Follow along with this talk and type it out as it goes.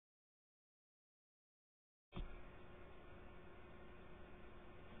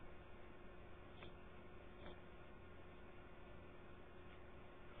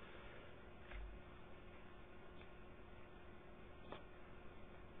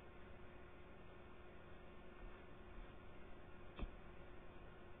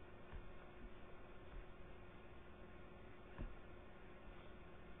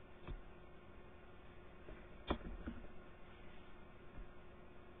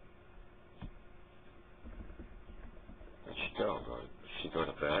she go? Does she go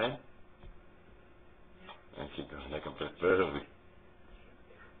to bed? And she goes like a bit early.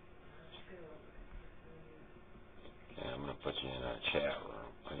 Okay, I'm going to put you in a chat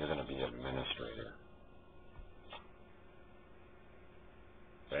room. You're going to be administrator.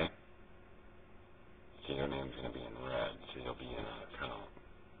 Okay? So your name's going to be in red, so you'll be in an account.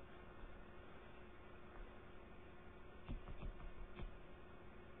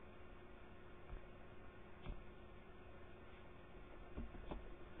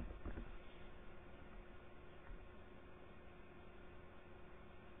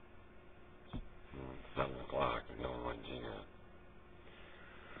 It's 7 o'clock, and no one's here.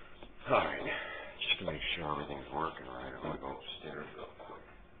 Alright, just to make sure everything's working right, I'm going to go upstairs real quick.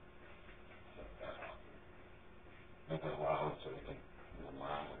 Make it loud so you can see the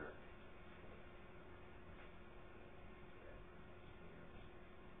monitor.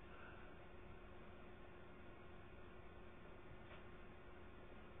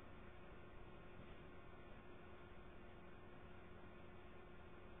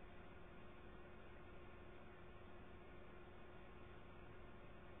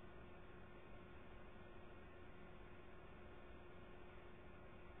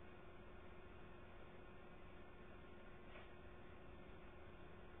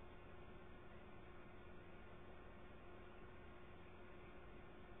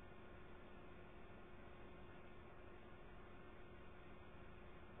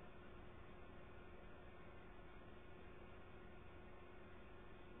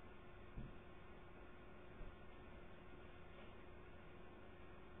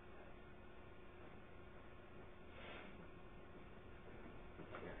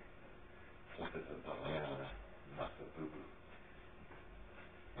 This is the land, not the boo-boo.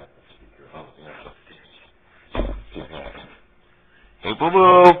 Got the speaker. Oh, yeah. See that? Hey,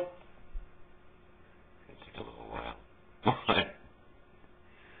 boo-boo! It took a little while. What?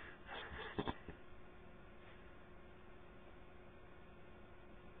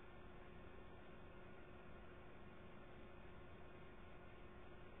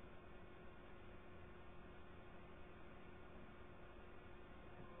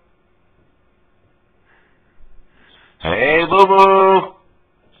 Hey, boo-boo!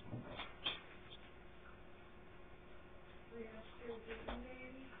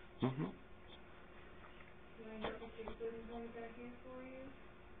 Mm-hmm.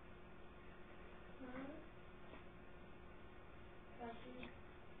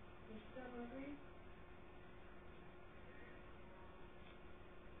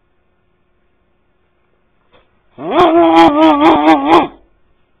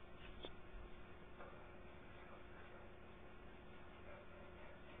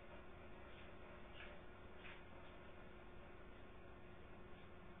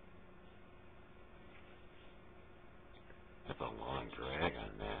 That's a long drag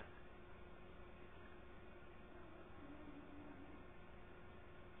on that.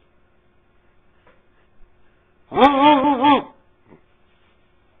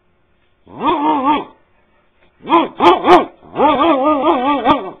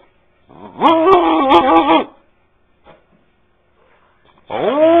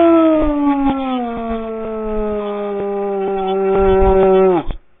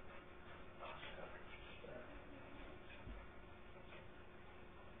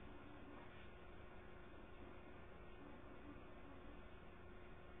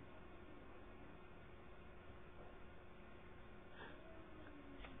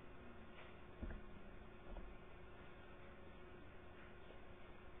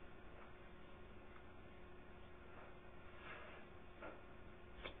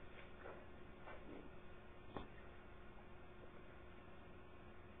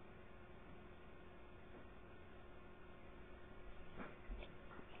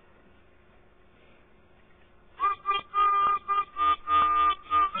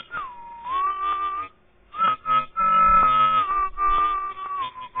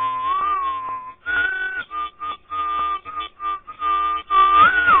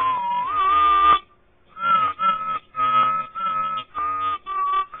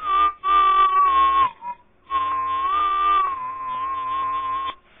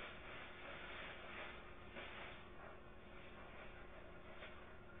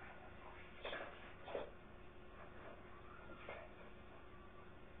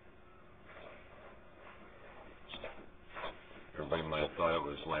 Everybody might have thought it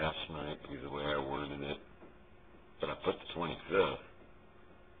was last night because of the way I worded it. But I put the 25th.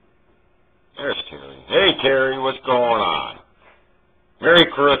 There's Terry. Hey, Terry, what's going on? Merry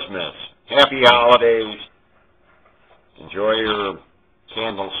Christmas. Happy holidays. Enjoy your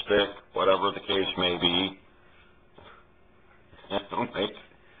candlestick, whatever the case may be.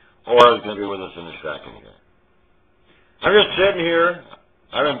 Aura's going to be with us in a second here. I'm just sitting here.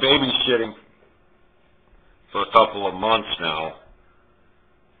 I've been babysitting for a couple of months now.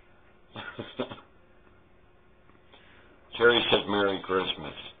 Terry said Merry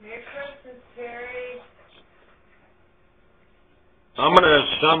Christmas. Merry Christmas, Terry. I'm going to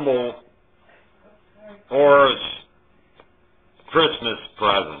assemble Aura's Christmas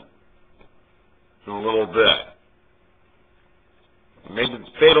present in a little bit. I made the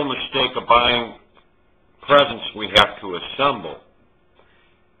fatal mistake of buying presents we have to assemble.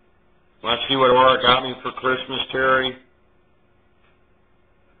 Want to see what Aura got me for Christmas, Terry?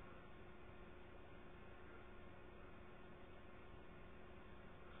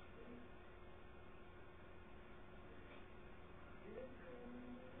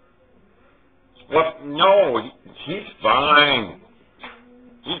 What? No, he's fine.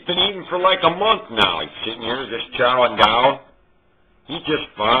 He's been eating for like a month now. He's sitting here just chowing down. He's just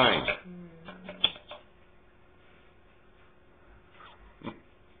fine.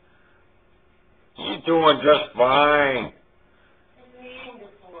 He's doing just fine.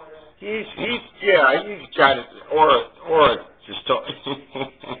 He's got it. Or just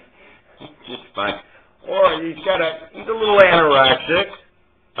just fine. Or he's a little anorexic.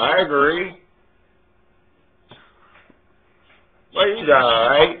 I agree. But he's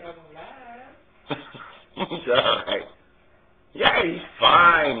alright. He's alright. Yeah, he's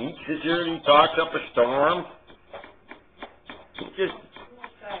fine. He sits here and he talks up a storm. He's just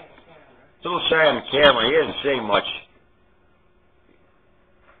a little shy on the camera. He doesn't say much.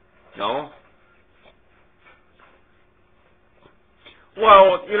 No?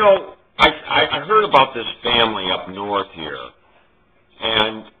 Well, you know, I heard about this family up north here.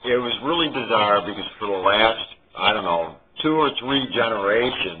 And it was really bizarre because for the last, I don't know, 2 or 3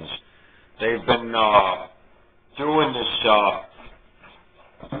 generations, they've been doing this,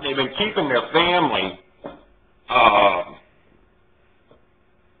 they've been keeping their family,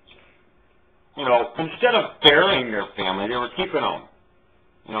 you know, instead of burying their family, they were keeping them.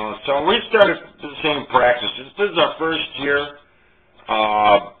 You know, so we started the same practices. This is our first year.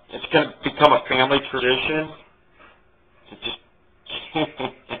 It's going to become a family tradition. It's just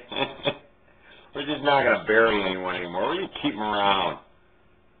we're just not going to bury anyone anymore. We're going to keep them around.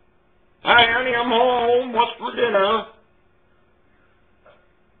 Hi, honey, I'm home. What's for dinner?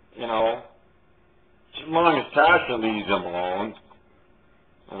 You know, as long as Tasha leaves them alone,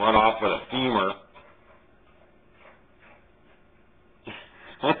 run off with a femur.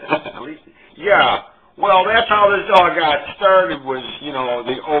 Yeah, well, that's how this all got started was, you know,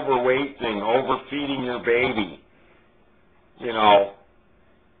 the overweight thing, overfeeding your baby. You know,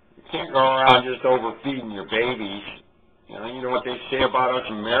 you can't go around just overfeeding your babies. You know what they say about us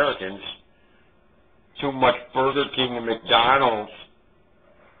Americans? Too much Burger King and McDonald's.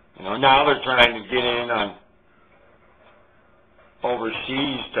 You know, now they're trying to get in on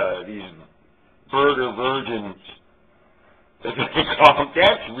overseas to these burger virgins. That's what they call them.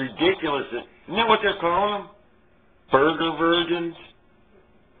 That's ridiculous. Isn't that what they're calling them? Burger virgins?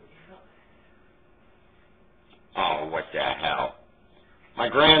 Oh, what the hell. My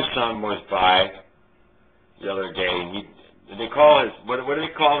grandson was by the other day, and they call his, what do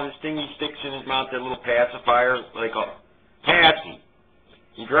they call this thing he sticks in his mouth, that little pacifier? What do they call it? Patsy.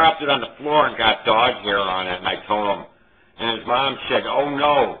 He dropped it on the floor and got dog hair on it, and I told him. And his mom said, oh,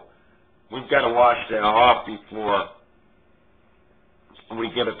 no, we've got to wash that off before we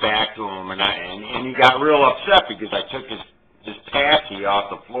give it back to him. And he got real upset because I took his Patsy off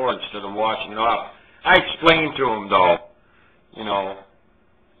the floor instead of washing it off. I explained to him, though, you know,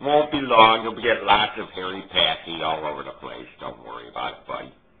 won't be long. You'll get lots of hairy Patsy all over the place. Don't worry about it,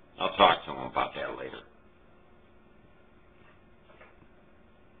 buddy. I'll talk to him about that later.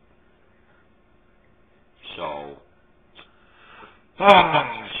 So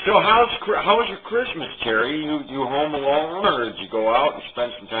how was your Christmas, Terry? You home alone, or did you go out and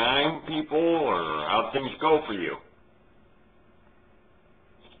spend some time with people, or how'd things go for you?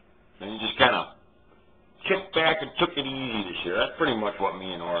 And you just kind of kicked back and took it easy this year. That's pretty much what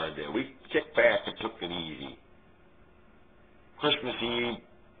me and Aura did. We kicked back and took it easy. Christmas Eve,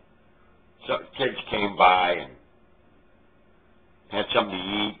 some kids came by and had something to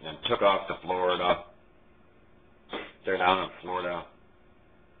eat and took off to Florida. They're down in Florida.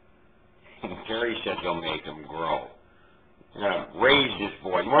 And Terry said he'll make him grow. You're going to raise this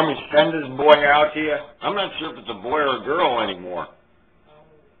boy. You want me to send this boy out to you? I'm not sure if it's a boy or a girl anymore.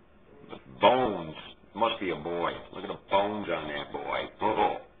 The bones. Must be a boy. Look at the bones on that boy.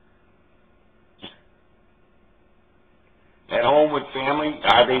 Oh. At home with family?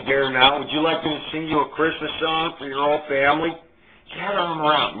 Are they there now? Would you like me to sing you a Christmas song for your whole family? Gather them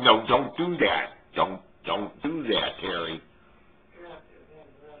around. No, don't do that. Don't do that, Terry.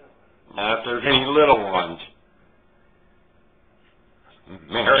 Not if there's any little ones.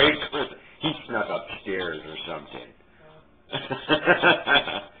 Merry Christmas. He snuck upstairs or something.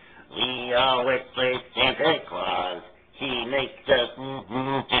 We always play Santa Claus. He makes us.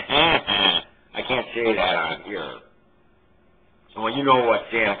 I can't say that on here. Well, you know what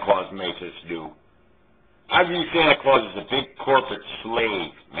Santa Claus makes us do. I view Santa Claus as a big corporate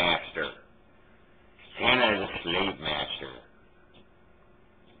slave master. Santa is a slave master.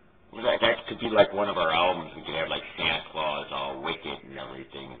 Well, that could be like one of our albums. We could have like Santa Claus all wicked and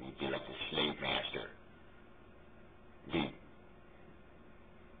everything, and he'd be like the slave master. Be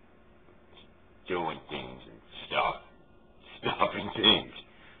doing things and stuff. Stuffing things.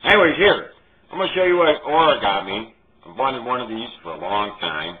 Anyways, here. I'm going to show you what Aura got me. I've wanted one of these for a long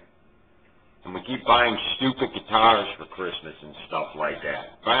time. And we keep buying stupid guitars for Christmas and stuff like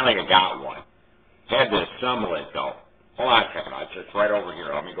that. Finally, I got one. Had to assemble it, though. Hold on a second. It's right over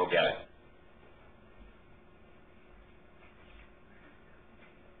here. Let me go get it.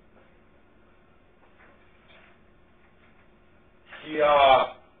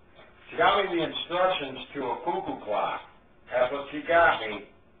 She got me the instructions to a cuckoo clock. That's what she got me.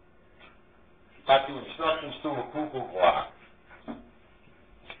 She got the instructions to a cuckoo clock.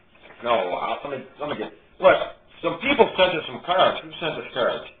 No, let me get. Look, some people sent us some cards. Who sent us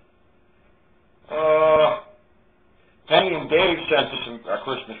cards? Penny and Dave sent us some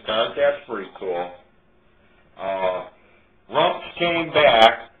Christmas cards. That's pretty cool. Rumps came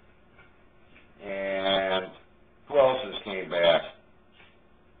back, and who else has came back?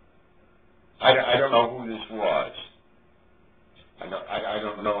 I don't know who this was. I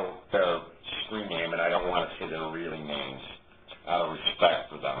don't know their screen name, and I don't want to say their real names out of respect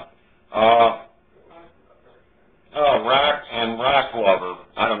for them. Rock Lover.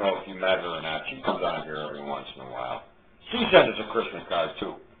 I don't know if you met her or not. She comes on here every once in a while. She sent us a Christmas card,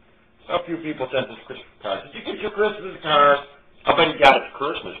 too. A few people sent us Christmas cards. Did you get your Christmas card? I bet he got his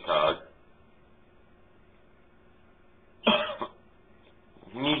Christmas card.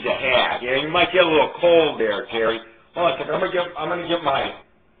 He needs a hat. Yeah, you might get a little cold there, Terry. Hold on a second. I'm gonna get my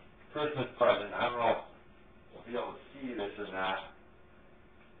Christmas present. I don't know if you'll be able to see this or not.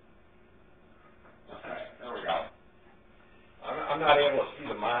 Okay, there we go. I'm not able to see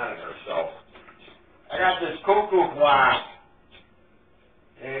the monitor, so I got this cuckoo clock.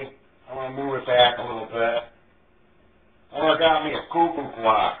 Okay, I'm gonna move it back a little bit. I got me a cuckoo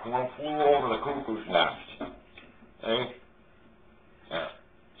clock. One flew over the cuckoo's nest. Okay, there.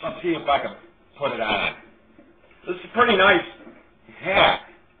 Let's see if I can put it on. This is a pretty nice hat.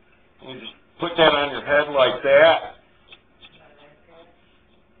 You just put that on your head like that.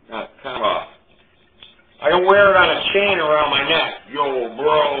 Kind of a. I can wear it on a chain around my neck. Yo,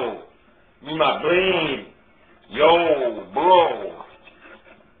 bro. Me my bling. Yo, bro.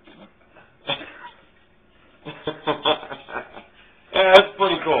 Yeah, that's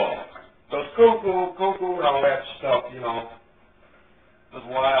pretty cool. Those cuckoo, and all that stuff, you know. Those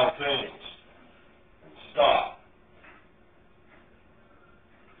wild things and stuff.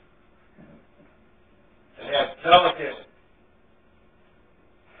 They have delicate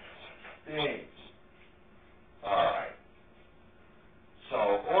things. All right. So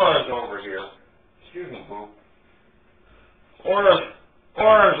Aura's over here. Excuse me, boo. Aura's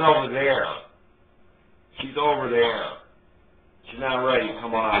over there. She's over there. She's not ready to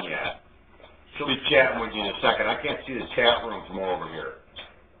come on yet. She'll be chatting with you in a second. I can't see the chat room from over here.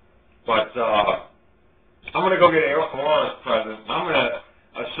 But I'm going to go get Aura's present. I'm going to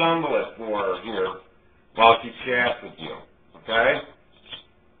assemble it for her here while she chats with you. Okay?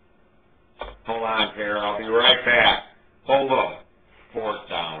 Hold on, Tara. I'll be right back. Hold on. Force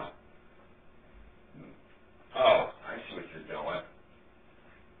down. Oh, I see what you're doing.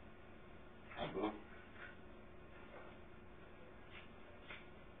 Hi, boo.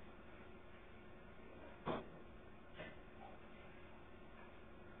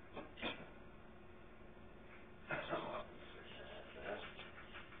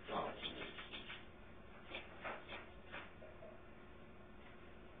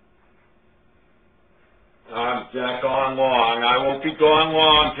 I'm not gone long. I won't be gone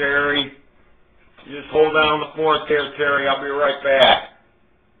long, Terry. You just hold down the fort there, Terry. I'll be right back.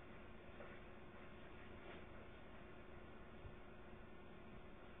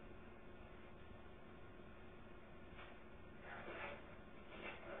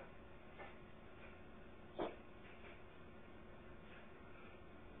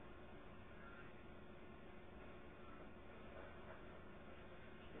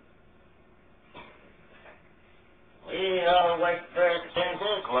 We always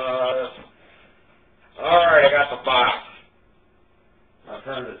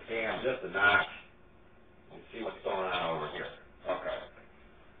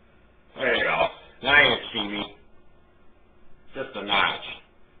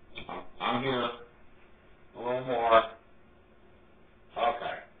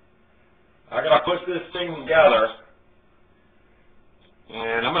this thing together,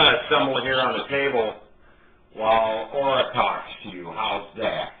 and I'm going to assemble it here on the table while Aura talks to you. How's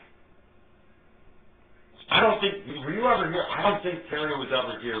that? I don't think, were you ever here? I don't think Terry was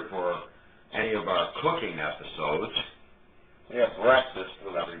ever here for any of our cooking episodes. We had breakfast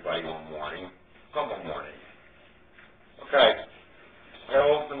with everybody one morning. Couple mornings. Okay. I gotta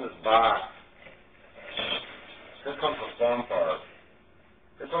open this box. Here comes the fun part.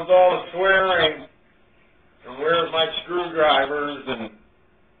 Here comes all the swearing. And where's my screwdrivers and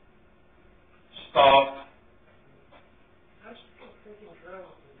stuff?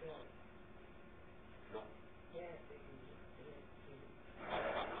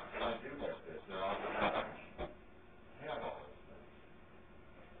 I do have this. They're all have all this stuff.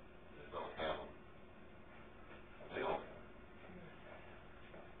 Just don't have them. They don't.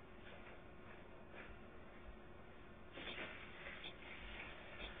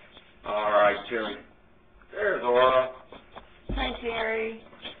 All right, Terry. There's Aura. Hi, Terry.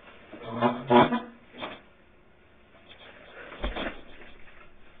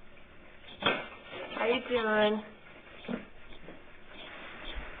 How you doing?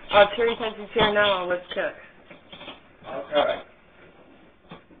 Oh, Terry says he's here now. Let's cook. Okay.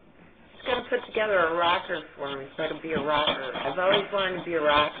 He's going to put together a rocker for me so I can be a rocker. I've always wanted to be a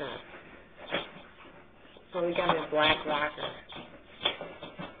rocker. So we got me a black rocker.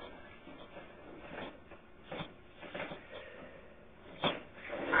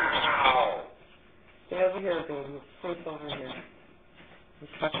 Ow. Stay over here, baby. Stay over here. He's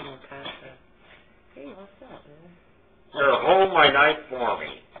fucking with Tasha. Hey, what's up, man? Here, hold my knife for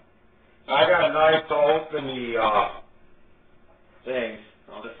me. I got a knife to open the, things.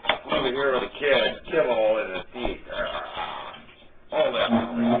 I'll just leave it here with a kid. Kill a hole in his teeth. Hold that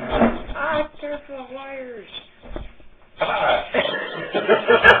for me. Ah, careful, wires.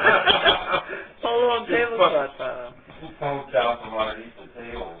 Pull a little tablecloth off. He poked out from underneath the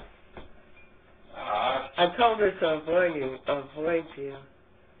table. I told her to avoid you.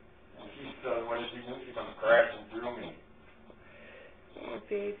 She said, what did she do? She comes crashing through me. Hey,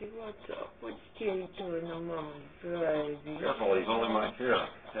 baby, what's up? What's Kitty doing on Mama's baby? Careful, he's only my here.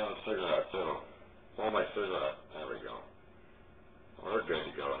 Have a cigarette, too. Hold my cigarette. There we go. We're good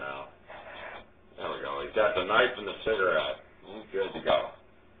to go now. There we go. He's got the knife and the cigarette. He's good to go.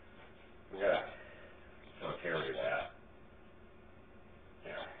 Yeah. So carry that.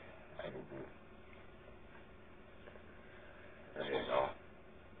 Yeah. There you go.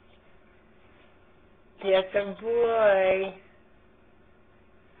 Yes, a boy.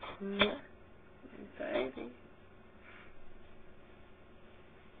 Baby.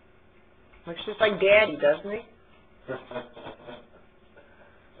 Looks just like Daddy, doesn't he?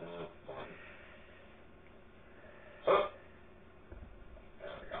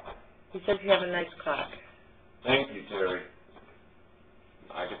 He says you have a nice clock. Thank you, Terry.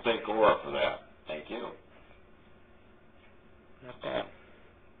 I can thank Cora for that. Thank you. Not bad.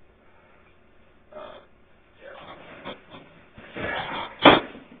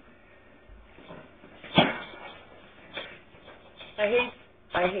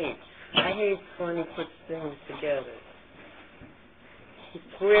 I hate when he puts things together. He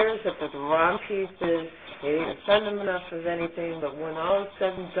swears that they're the wrong pieces. He didn't send them enough of anything, but when all is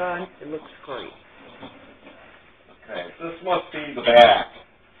said and done, it looks great. Okay, this must be the back.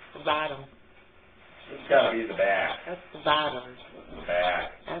 The bottom. This gotta be the back. That's the bottom. The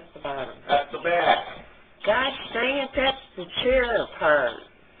back. That's the bottom. That's the back. Gosh dang it, that's the chair part.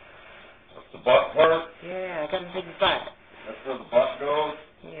 That's the butt part. Yeah, I got a big butt. That's where the butt goes.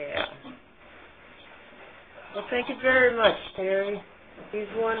 Yeah. Well, thank you very much, Terry. He's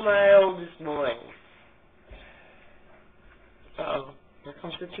one of my oldest boys. Uh-oh. Here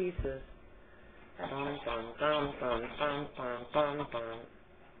comes the pieces. Bum, bum, bum, bum, bum, bum, bum, bum.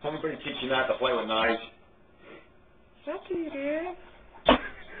 Somebody teach you not to play with knives. That's what you did.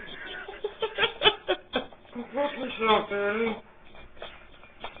 Help yourself, Daddy.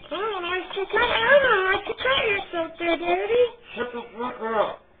 Oh, nice to cut yourself there, Daddy. Shut the fuck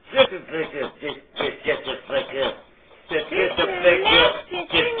up. Get the flick up. Get the flick up. Get the flick up. Get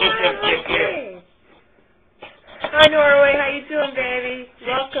the flick up. Hi, Norway. How you doing, baby?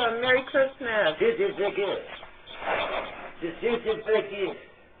 Welcome. Merry Christmas. Get the flick up. Just get the flick up.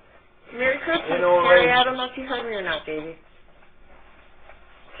 Merry Christmas, You know, Terry. I don't know if you heard me or not, baby.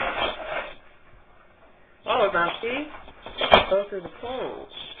 Oh, now see? Those are the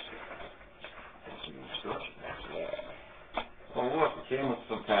clothes. Yeah. Oh, look, it came with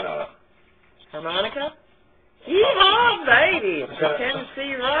some kind of... Harmonica? Yeehaw, baby! It's a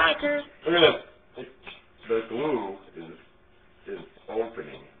Tennessee rocker. Look at this. The glue is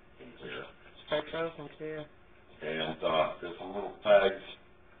opening here. start frozen too. And there's some little pegs,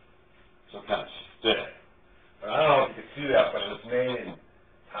 some kind of stick. I don't know if you can see that, but it was made in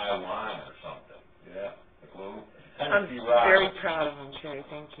Taiwan or something. Yeah, the glue. I'm very proud of him, Jerry.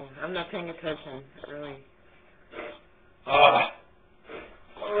 Thank you. I'm not paying attention, really.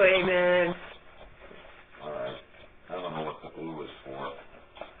 Wait, man. All right. I don't know what the glue is for.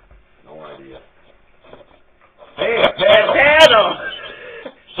 No idea. Hey, a paddle! Paddle!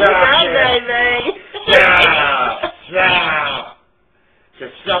 Stop, baby! Stop! Stop!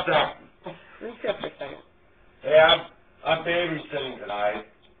 Just shut up. Let me sit for a second. Hey, I'm babysitting tonight,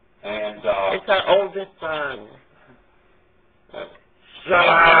 and It's our oldest son. Shut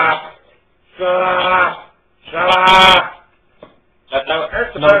up! Shut up! Shut up!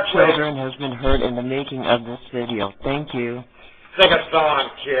 No children has been hurt in the making of this video. Thank you. Sing a song,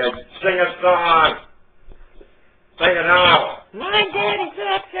 kid. Sing a song. Sing it now. My daddy's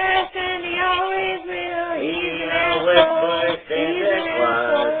success and he always will. He's an asshole. He's an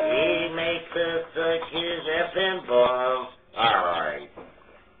asshole. He makes us suck his effing balls. All right.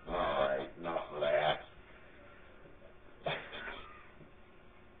 All right. Enough of that.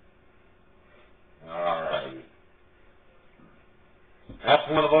 All right. That's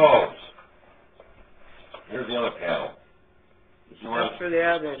one of those. Here's the other paddle. That's for the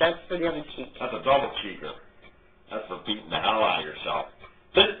other. That's for the other cheek. That's a double cheeker. That's for beating the hell out of yourself.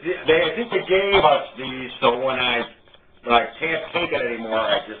 I think they gave us these so when I can't take it anymore,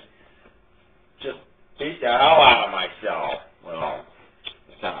 I just beat the hell out of myself. Well,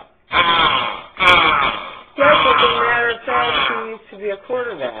 it's not. Yes, as a matter of fact, he used to be a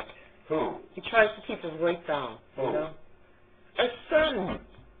quarterback. Who? He tries to keep his weight down. Who? You know? His son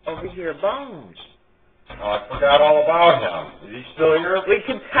over here, Bones. Oh, I forgot all about him. Is he still here? We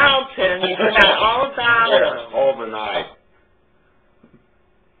can tell, Tim. You forgot all about Here, him. hold the knife.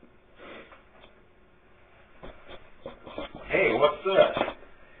 Hey, what's this?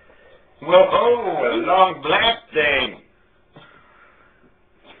 Well, oh, a long black thing.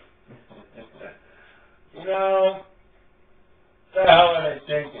 You know, what the hell are they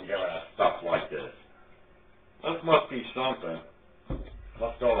thinking giving us stuff like this? This must be something.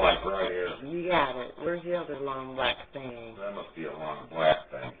 Let's go like right here. You got it. Where's the other long black thing? That must be a long black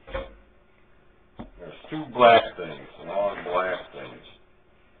thing. There's two black things, long black things.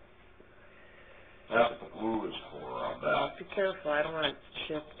 That's what the glue is for, I'll bet. Be careful. I don't want it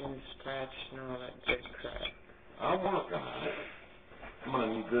chipped and scratched and all that good crap. I'm working on it. I'm going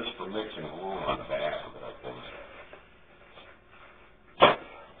to need this for mixing glue on the back of it, I think.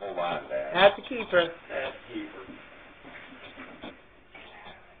 Hold on, Dad. That's a keeper. That's a keeper.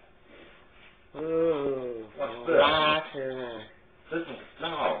 Ooh. What's this? Rocker. This is,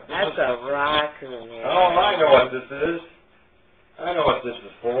 no. That's a rocker, man. Oh, I know what this is. I know what this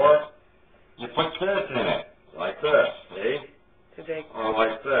is for. You put this in it, like this, see? Today. Or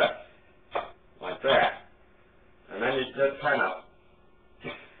like this. Like that. And then you just kind of,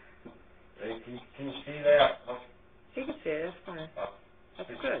 can you see that? You can see it. That's fine. That's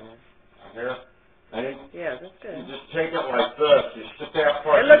good. Here? And Yeah, that's you good. just take it like this. You stick that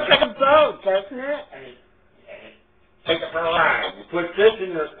part. It looks like a boat, doesn't it? And you take it for a ride. You put this in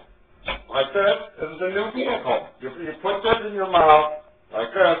your, like this. This is a new vehicle. You put this in your mouth,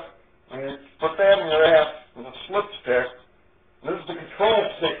 like this, and you put that in your ass with a slip stick. This is the control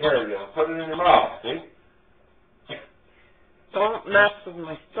stick here. You put it in your mouth, see? Don't mess with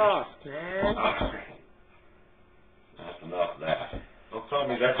my stuff, man. All right. That's enough of that. Don't tell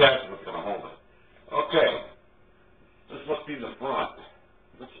me that's what's going to hold it. Okay. This must be the front.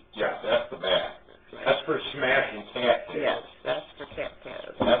 Yeah, that's the back. That's for smashing cattails. Yes, that's for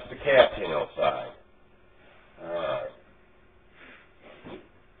cattails. That's the cattail side. All right.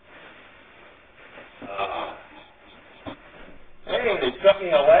 Hey, they sent me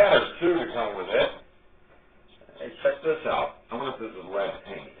a ladder, too, to come with it. Hey, check this out. I wonder if this is lead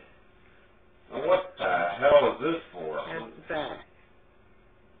paint. Now, what the hell is this for? That's the back.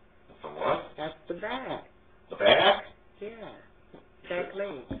 That's a what? That's the back. The back? Yeah. Back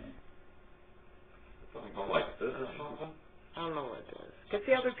legs. Doesn't go like this or something? I don't know what it is. Get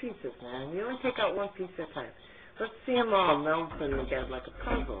the other pieces, man. You only take out one piece at a time. Let's see them all melting together like a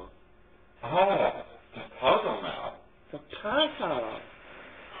puzzle. Oh, it's a puzzle now. It's a puzzle.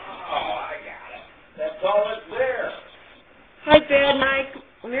 Oh, I got it. That's all that's there. Hi, Dad, Mike.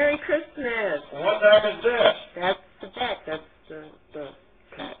 Merry Christmas. What the heck is this? That's the back. That's the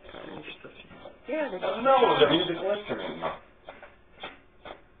cat part. Yeah, they That's no, the musical instrument.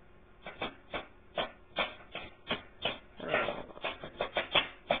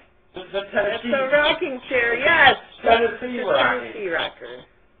 This is a It's Tennessee. a rocking chair, yes. Tennessee It's a rocker. Tennessee rocker.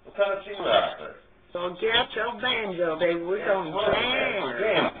 Tennessee rocker. So get your banjo, baby. We're going to jam.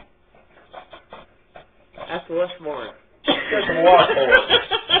 Jam. That's the washboard. That's the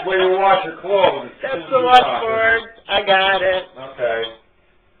washboard. Where you wash your clothes. That's the washboard. I got it. Okay.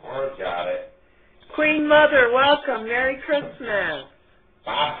 Ward's got it. Queen Mother, welcome. Merry Christmas.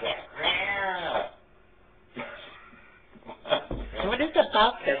 Bobcat. What is the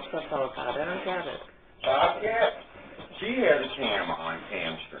Bobcat stuff all about? I don't get it. Bobcat? She has a camera on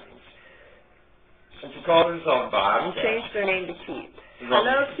hamstrings. And she called herself Bobcat. And changed her name to Keith.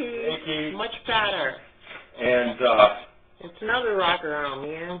 Hello, Keith. Hey, Keith. Much better. And, it's another rocker arm,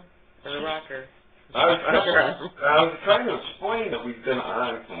 man. Or a rocker. I was trying to explain that we've been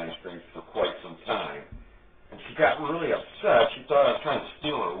on hamstrings for quite some time. And she got really upset. She thought I was trying to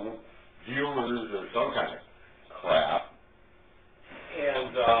steal her viewers or some kind of crap.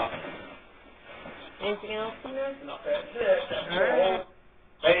 And, anything else in there? no, that's it. That's All the right. whole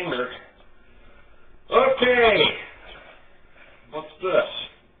banger. Okay. What's this?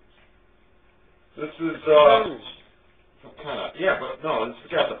 This is, some kind of, yeah, but no, this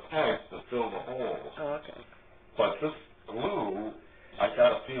has got the pipes to fill the holes. Oh, okay. But this glue, I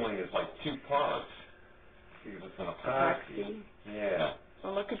got a feeling is like two parts. Because it's an epoxy. Epoxy? Yeah.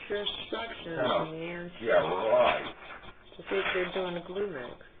 Well, look at your instructions, Oh. man. Yeah, right. To see if they're doing a glue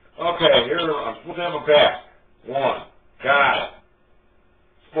mix. Okay, here, I'm supposed to have a back. One. Got it.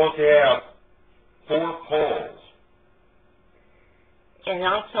 Supposed to have 4 poles. And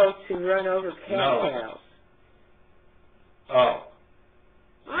also to run over cattails. Oh.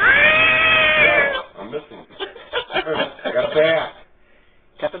 No, I'm missing. I got a back.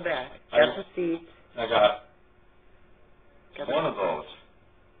 Got the back. I- Got the seat. I got Got one of those.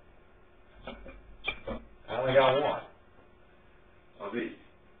 I only got one of these.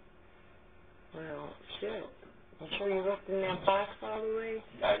 Well, shit. I'm sure you looked in that box all the way.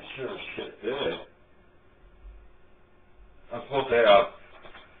 I sure as shit did. I'm supposed to have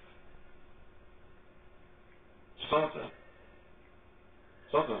something.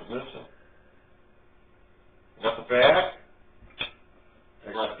 Something's missing. I got the back.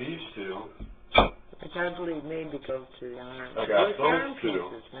 I got these two. Which I believe maybe go to the arm. I got Those those arm two.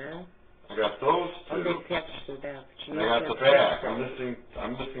 pieces, man. I got those Oh, two. they attached to that. And I got the back. I'm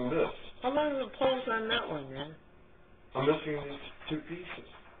missing this. How long are the poles on that one, man? I'm missing these 2 pieces.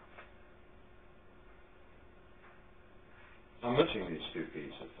 I'm missing these 2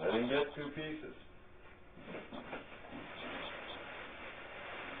 pieces. I didn't get 2 pieces.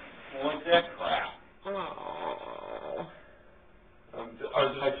 What's that crap? Oh. Or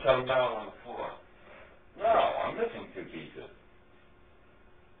did I set them down on the floor? No, I'm missing 2 pieces.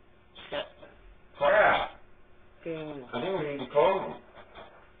 Shit. Crap. Damn. I think we need to call them.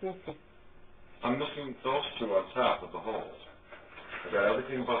 Let me see. I'm missing those 2 on top of the holes. I got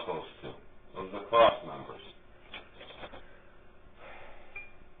everything but those 2. Those are the cross members.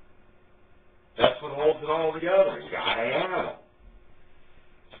 That's what holds it all together. You gotta have them.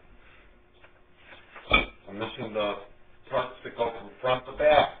 I'm missing the parts that go from front to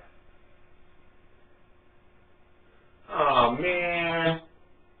back. Oh, man.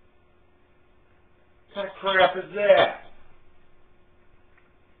 What kind of crap is that?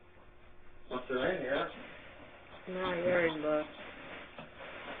 What's there in here? No, I already looked.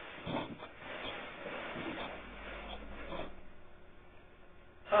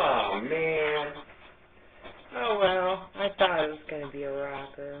 Oh, man. Oh, well. I thought it was going to be a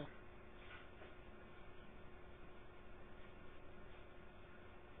rocker.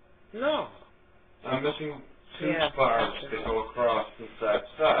 No. I'm missing 2 Yeah, bars gotcha. that go across the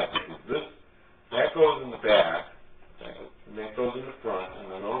side. That goes in the back, and that goes in the front,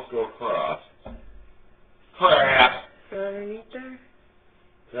 and then those go across. Crap! Is it underneath there?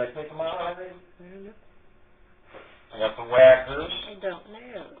 Did I take them out already? I don't know. I got the whackers, I don't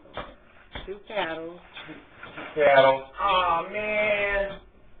know. 2 paddles. paddles. Oh, man.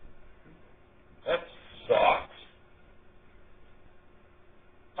 That sucks.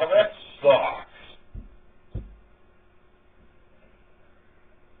 Oh, that sucks.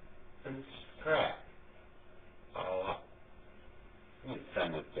 And it's crap. Oh, let me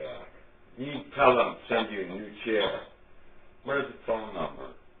send it back. You need to tell them to send you a new chair. Where's the phone number?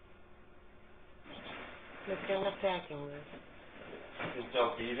 Look in the packing list. Think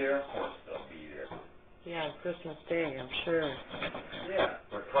they'll be there? Of course they'll be there. Yeah, Christmas Day, I'm sure. Yeah,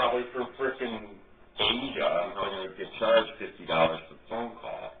 but probably for frickin' Asia, I'm going to get charged $50 for the phone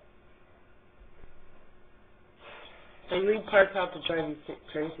call. They leave parts out to drive you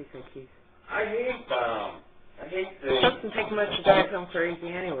crazy, Keith. I hate them. I hate It doesn't take much to drive them crazy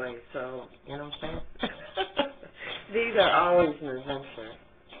anyway, so, you know what I'm saying? These are always an adventure.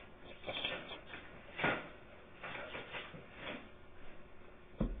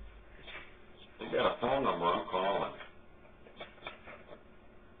 phone number. I'm calling.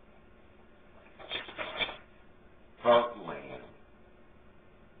 Heartland.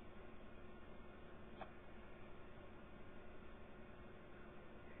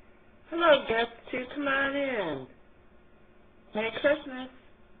 Hello, guest 2. Come on in. Merry Christmas.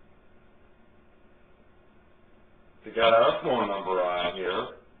 They got our phone number on here.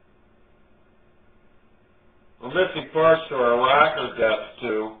 We're missing parts to our rocker, Death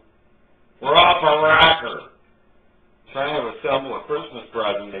 2. We're off our rocker. Trying to assemble a Christmas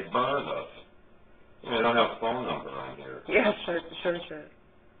present, they burned us. They don't have a phone number on here. Yeah, sure.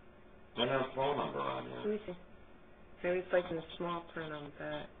 They don't have a phone number on Let here. me see. Maybe it's like in the small print on the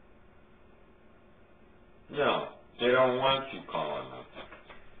back. No, they don't want you calling them.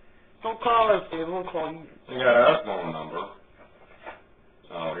 Don't call us, Dave. We'll call you. They got our phone number.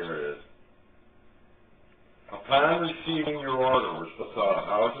 Oh, here it is. Upon receiving your order, we're supposed to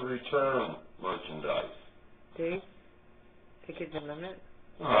how to return merchandise. Dave? Take it to limit?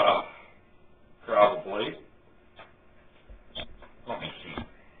 Probably. Let me see.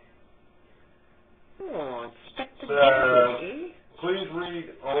 Oh, inspect the delivery. Please read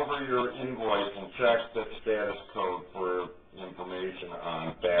over your invoice and check the status code for information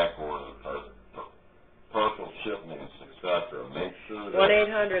on back order, partial shipments, etc. Make sure that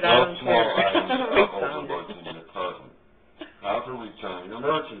 1-800, I no don't small care. items We are found overlooked it. in your carton. How to return your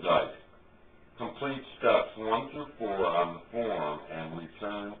merchandise. Complete steps 1 through 4 on the form and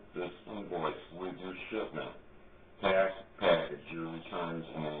return this invoice with your shipment. Package your returns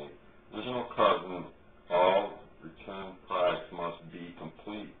in a original carton. All return products must be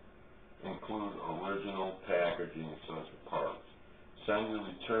complete. Include original packaging such as parts. Send your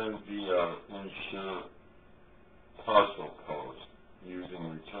return via insure parcel post using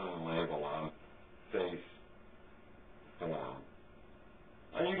return label on face form.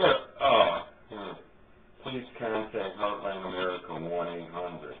 You got, here. Please contact Heartland America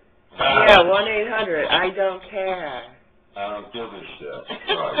 1-800. Yeah, 1-800, I don't care. I don't give a shit.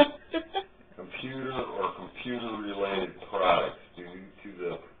 Right. Computer or computer-related products due to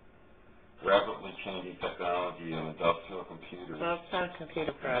the rapidly changing technology of industrial computers. Well, it's not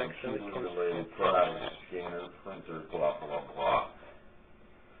computer products, so we can... Computer-related products, scanner, printer, blah, blah, blah.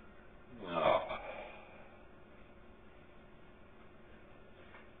 No.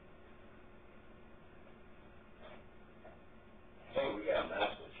 Hey, we got a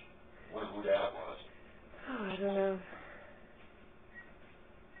message. Wonder who that was. Oh, I don't know.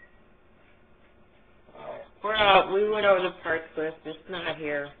 Oh. We're out. We went over the parts list. It's not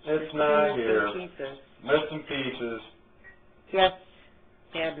here. It's There's not two here. missing pieces. Missing pieces. Yes,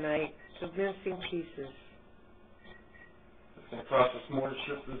 bad night. The missing pieces. It's going to cost us more to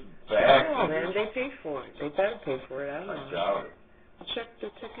ship this back. Oh, man, they pay for it. They better pay for it. I don't know. I doubt it. Check the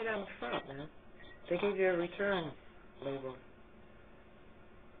ticket on the front, man. They give you a return label.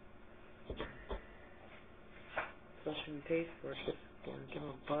 So she pays for it. Just give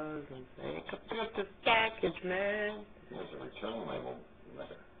them a buzz and say, come pick up this package, man. There's a return label.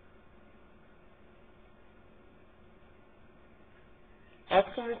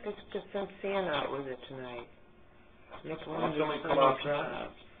 Ask them if they could send Santa out with it tonight. Make one of Somebody these come Sunday outside.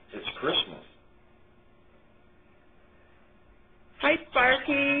 jobs. It's Christmas. Hi,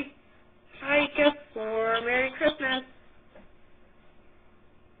 Sparky. Hi, guest 4. Merry Christmas.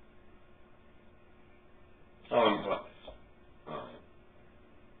 Oh, and what? All right.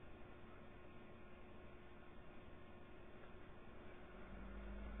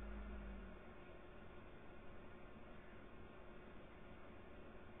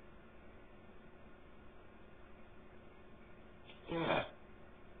 Yeah.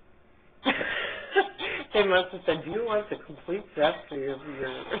 They must have said, do you want the complete set for your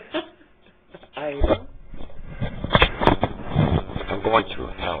item? I'm going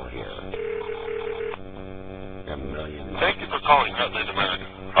through hell here. A million. Thank you for calling Heartland America.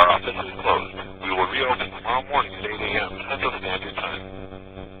 Our office is closed. We will reopen tomorrow morning at 8 a.m. Central Standard Time.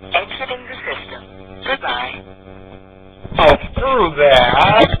 Exiting the system. Goodbye. Oh, screw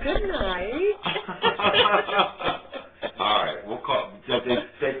that. Good night. All right, we'll call.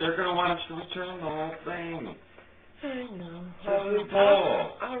 They're going to want us to return the whole thing. I know. Holy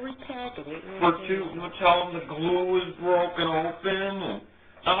balls. I'll repackage it. You'll tell them the glue is broken open.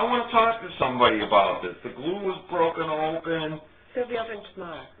 And I want to talk to somebody about this. The glue was broken open. They'll be open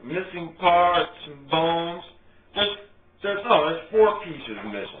tomorrow. Missing parts and bones. There's 4 pieces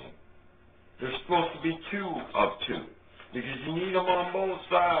missing. There's supposed to be 2 of 2. Because you need them on both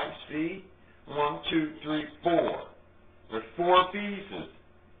sides, see? 1, 2, 3, 4. There's 4 pieces.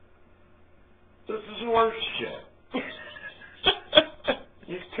 This is horse shit.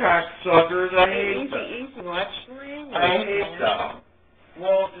 These cocksuckers, I Hey, hate them. easy, watch the language. I hate them.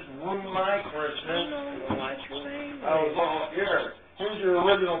 Well, just ruined my Christmas. No, watch the language. I was all here. Here's your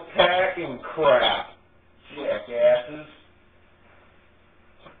original packing crap, jackasses.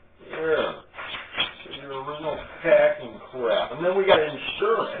 Here. Here's your original packing crap. And then we got to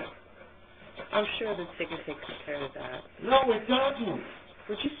insure it. I'm sure the ticket takes care of that. No, it doesn't.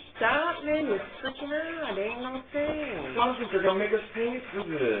 Would you stop, man? You're freaking out. Ain't no thing. It doesn't. They're going to make us pay for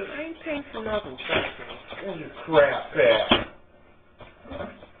this. I ain't paying for nothing, trust me. Here's your crap pack.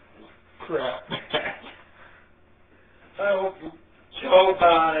 Crap pack. I hope you choke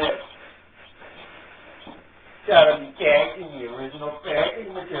on it. Gotta be packed in the original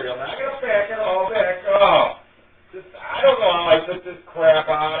packing material. Now I gotta pack it all back up. Just, I don't know how I took this crap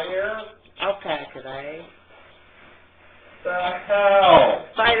out of here. I'll pack it, eh? The hell?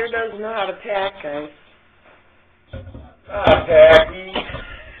 Spider doesn't know how to pack, guys. Packy.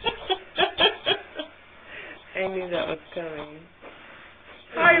 I knew that was coming.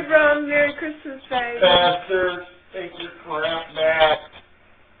 Hi, Ron. Merry Christmas, baby. Bastards, take your crap back.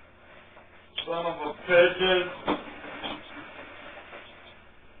 Son of a bitches.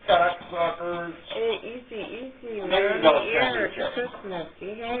 Cocksuckers. Hey, easy. Maybe We're on don't the air. send it, It's Christmas.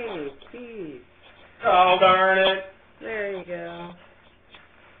 Behave, please. Oh, darn it. There you go.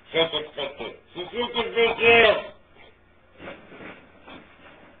 Stick it.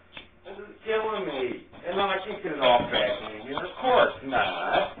 This is killing me. And then I can't get it all back in here. Of course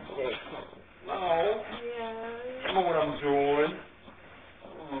not. No. Yeah. I know what I'm doing.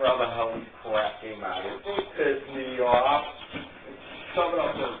 How the hell this crap came out here. They pissed me off. Shove it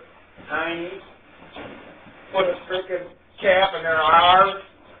up their tiny. Put a freaking cap in their arse.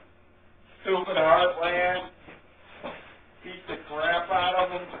 Stupid heartland. Beat the crap out of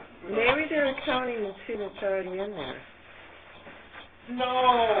them. Maybe they're counting the two that's already in there.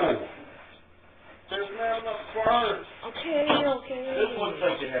 No! There's not enough parts. Okay. This looks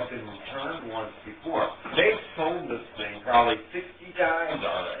like it has been returned once before. They've sold this thing probably 60 times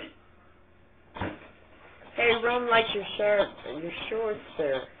already. Hey, run like your shirt, your shorts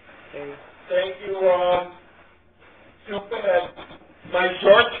there. Hey. Thank you, Ron. Stupid. My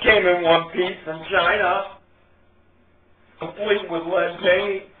shorts came in one piece from China. Complete with lead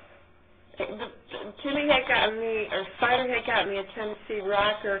paint. Timmy had gotten me, or Spider had got me a Tennessee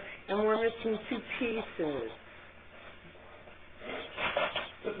rocker, and we're missing two pieces.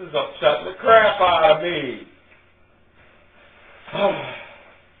 This is upsetting the crap out of me.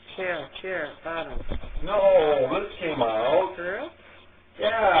 Chair, bottom. No, this came out. Girl?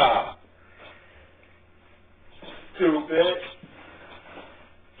 Yeah. Stupid.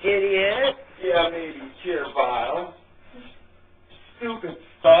 Idiot. Yeah, maybe chair bottom. Stupid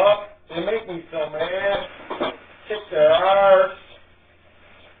stuff. They make me so mad. Kick their arse.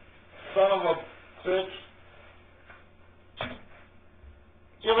 Son of a bitch.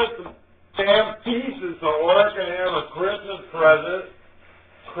 Give us some damn pieces so we're going to have a Christmas present.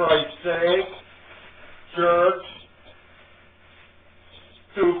 Christ's sake. Jerks.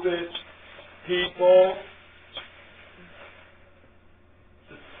 Stupid people.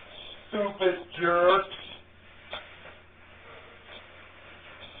 Stupid jerks.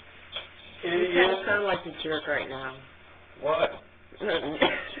 You kind of Idiots. sound like a jerk right now. What?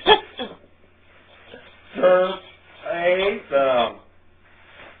 Jerks. I hate them.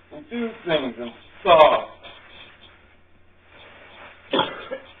 They do things and stuff.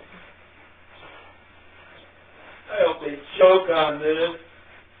 I hope they choke on this.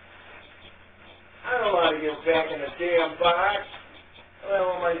 I don't know how to get back in the damn box.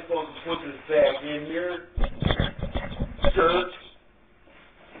 How am I supposed to put this back in here? Jerks.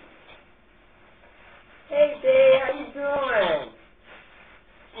 Hey, Dave, how you doing?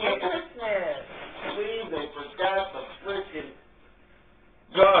 Merry Christmas. Please, they forgot the freaking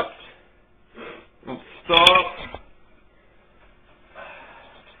guts and stuff.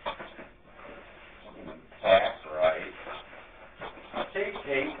 That's right.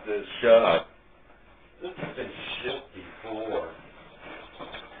 Take this shut. This has been shit before.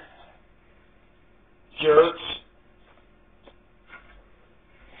 Jerks.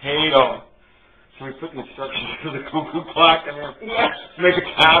 Hate them. Can we put the instructions for the cuckoo clock in there? Yeah. Make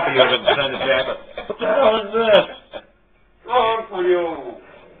a copy of it and send it back. What the hell is this? Wrong for you.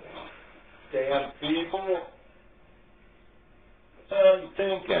 Damn people. What the hell are you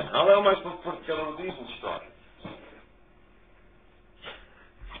thinking? How the hell am I supposed to put together these instructions?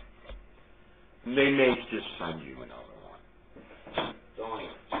 They may just send you another one. Don't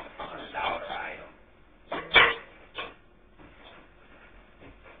even $100 item.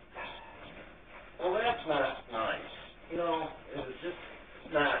 Well, that's not nice. You know, it was just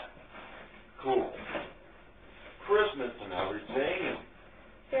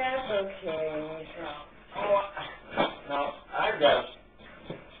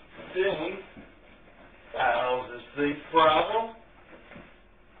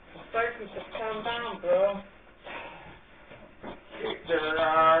You just calm down, bro. If there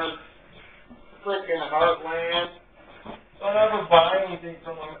are freaking Heartland, don't ever buy anything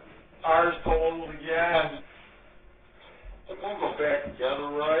from them. Ours told again. It won't go back together,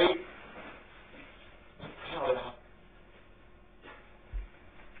 right?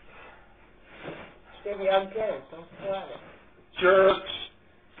 Baby, I'll get it. Don't sweat it. Jerks.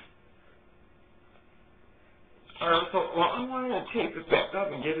 Alright, so, well, I'm going to tape it back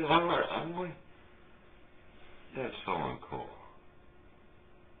up and get it on there. I'm going. That's so uncool.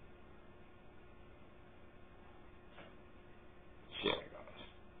 Shit.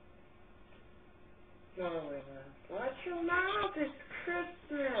 Watch your mouth. It's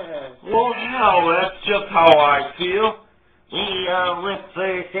Christmas. Well, hell, that's just how I feel. We are with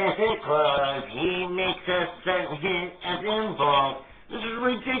the Santa Claus. He makes us send his involved. This is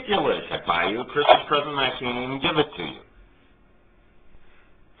ridiculous. I buy you a Christmas present and I can't even give it to you.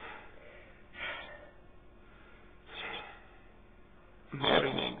 I'm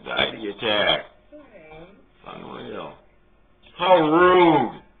having an anxiety attack. It's unreal. How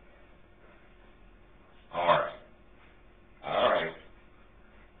rude. Alright. Alright.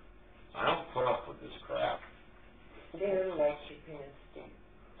 I don't put up with this crap. Dana likes your pants, Steve.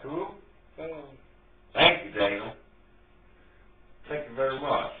 Who? Dana. Thank you, Dana. Thank you very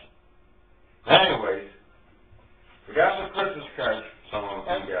much. Anyways, we got some Christmas cards from some of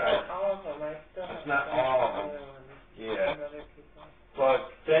That's you guys. not all of them. I still have That's not some all of other them. ones Yeah. from other people. But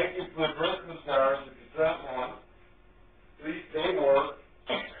thank you for the Christmas cards. If you sent one, at least they work.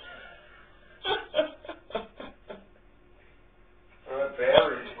 For the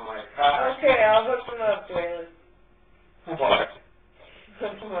batteries for my car. Okay, I'll hook them up, Dana. What?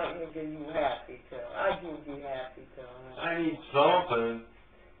 Hook them up and give you happy till. I give you happy till. I need something.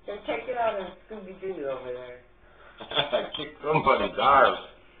 Then take it out in Scooby-Doo over there. I kicked somebody's arse.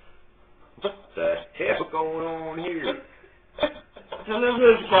 What the hell going on here? And there's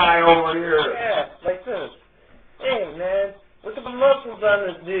this guy over here. Yeah, like this. Hey, man, look at the muscles on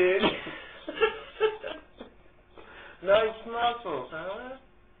this dude. Nice muscles, huh?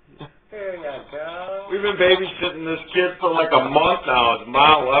 Here you go. We've been babysitting this kid for like a month now. His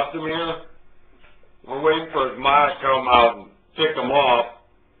mom left him here. We're waiting for his mom to come out and pick him up.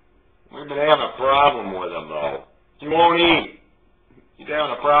 We've been having a problem with him, though. He won't eat. He's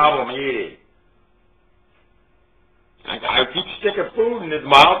having a problem eating. I keep sticking food in his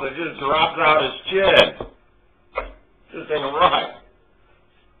mouth, it just drops out his chin. This ain't right.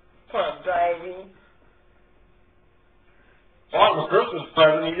 Poor baby. Bought him a Christmas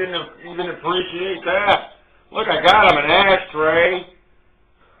present, he didn't even appreciate that. Look, I got him an ashtray.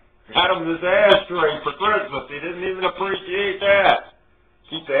 Got him this ashtray for Christmas. He didn't even appreciate that.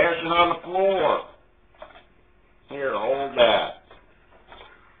 Keeps ashing on the floor. Here, hold that.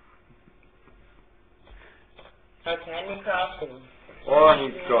 Okay, I need coffee. Or I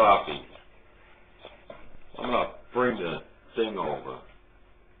need coffee. I'm going to bring the thing over.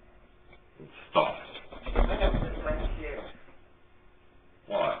 And stuff. I have this right here.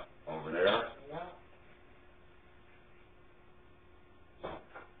 What? Over there? Yeah.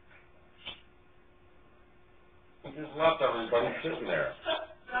 You just left everybody sitting there.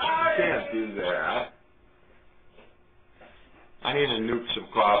 You can't do that. I need to nuke some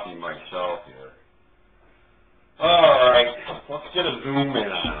coffee myself here. Alright, let's get a zoom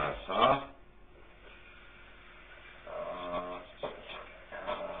in on us, huh?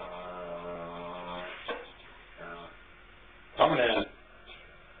 Coming in.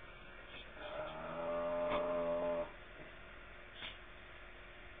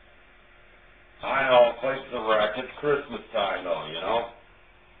 I know, place the wreck. It's Christmas time, though, you know?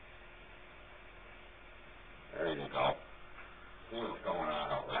 There you go. See what's going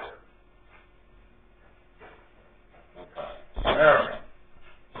on over here. Okay. There we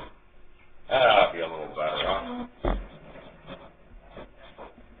go. That'll be a little better, huh?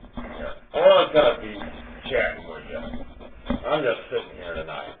 Here. Or it's gonna be chatting with you. I'm just sitting here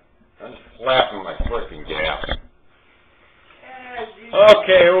tonight. I'm just flapping my freaking gas.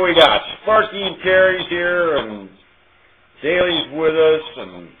 Okay, who we got? Sparky and Terry's here, and Daly's with us,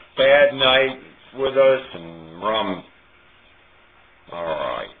 and Bad Night's with us, and Rum.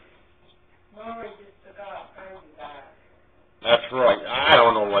 Alright. That's right. I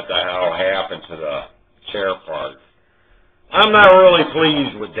don't know what the hell happened to the chair part. I'm not really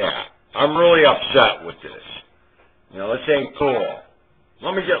pleased with that. I'm really upset with this. You know, this ain't cool.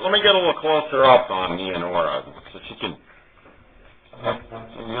 Let me get a little closer up on Leonora so she can get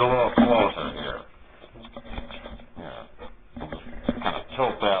a little closer here. Yeah. Kind of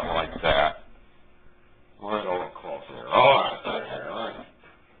tilt that like that. We're a little closer here. All right. All right.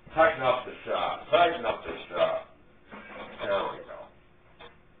 Tighten up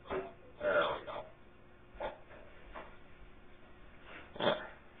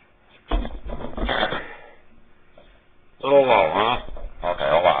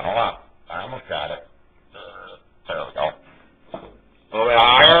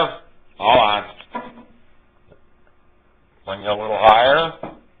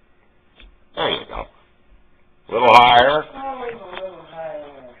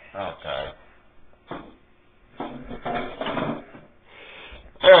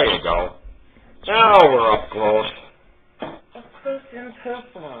we go. Now we're up close. Up close and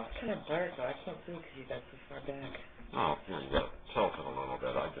personal. It's kind of dark, though. I can't see because you got so far back. Oh, here you go. Tilt it a little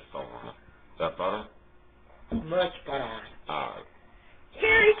bit. I just don't want it. Is that better? Much better. All right.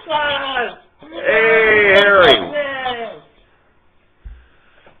 Harry Claus! Hey, Harry. Yes.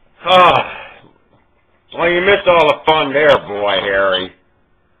 Oh, well, you missed all the fun there, boy, Harry.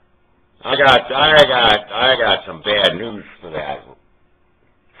 I got some bad news for that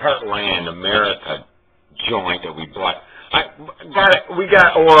Heartland America joint that we bought. We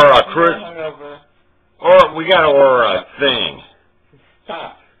got a thing.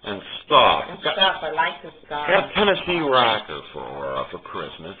 Stop. And stuff. And stop. I like the stop. Got a Tennessee rocker for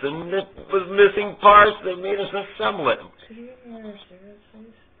Christmas, and it was missing parts. They made us assemble it. Could you give me your cigarette,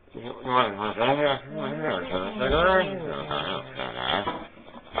 please?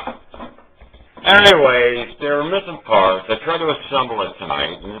 Anyways, they were missing parts. I tried to assemble it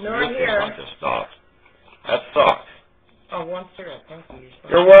tonight, and it's No, missing here. a bunch of stuff. That sucks. Oh, one cigarette. Thank you.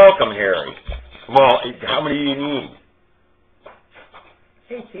 You're welcome, Harry. Well, how many do you need?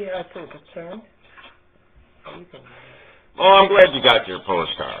 Hey, see how I took a turn? You can... Well, I'm glad you got your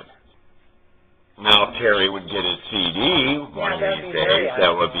postcard. Now, if Terry would get his CD one of these days, that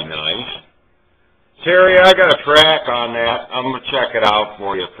would be nice. Terry, I got a track on that. I'm going to check it out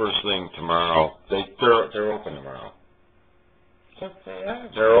for you first thing tomorrow. They're open tomorrow. Yes, they are.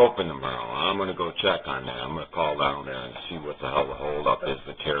 They're open tomorrow. I'm going to go check on that. I'm going to call down there and see what the hell the hold-up is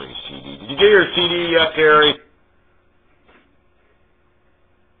with Terry's CD. Did you get your CD yet, Terry?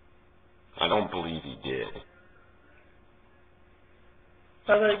 I don't believe he did.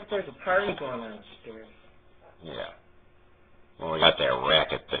 Sounds like there's a party going on upstairs. Yeah. Well, we got that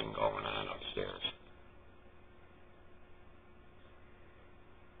racket thing going on upstairs.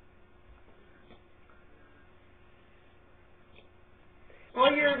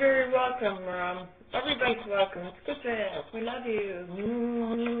 Well, you're very welcome, everybody's welcome. It's good to have. We love you.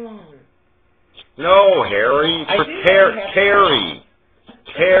 No, Harry. I For do Terry.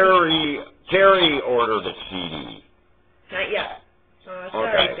 Terry ordered a CD. Not yet. Oh,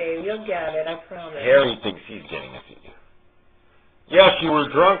 sorry, babe. You'll get it. I promise. Harry thinks he's getting a CD. Yes, you were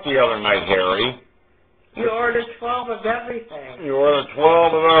drunk the other night, Harry. You ordered 12 of everything. You ordered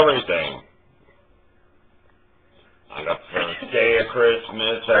 12 of everything. On the first day of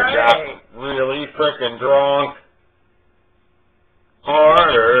Christmas, I got really frickin' drunk.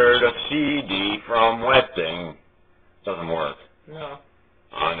 Ordered a CD from Wetting. Doesn't work. No.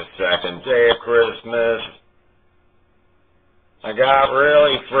 On the second day of Christmas, I got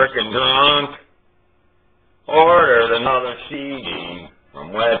really frickin' drunk. Ordered another CD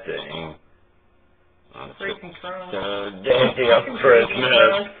from Wetting. On the third day of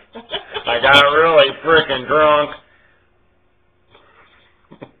Christmas, I got really frickin' drunk.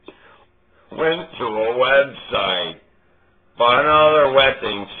 Went to a website, bought another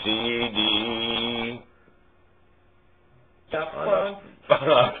Wetting CD. On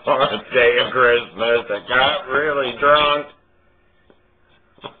the fourth day of Christmas, I got really drunk.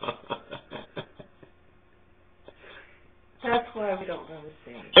 That's why we don't go to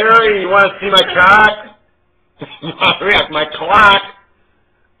see. Harry, you want to see my cock? You want to see my clock?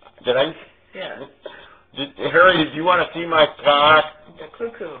 Did I? Yeah. Harry, did you want to see my cock? The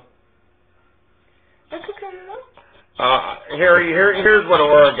cuckoo. The cuckoo. Harry, here's what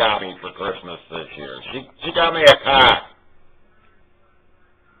Aura got me for Christmas this year. She got me a cock.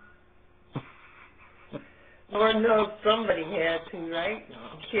 Lord knows somebody had to, right? No,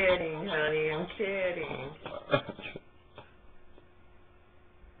 I'm kidding, honey. I'm kidding.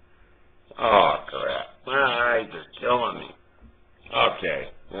 Oh, crap. All right, you're killing me.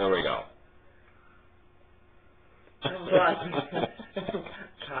 Okay, there we go. What?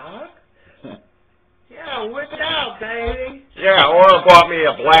 Cock? Yeah, whip it out, baby. Yeah, Aura bought me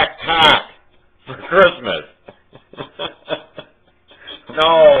a black cock for Christmas.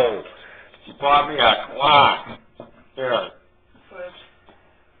 No, she bought me a clock. Here.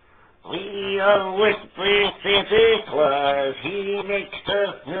 We are with Santa Claus. He makes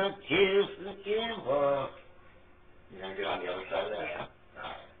us look cute and give. You gonna get on the other side of that?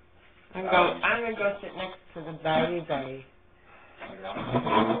 Yeah. I'm gonna go sit next to the baby.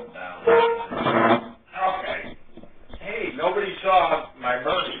 Okay. Hey, nobody saw my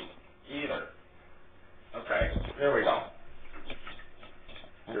birdie either. Okay, here we go.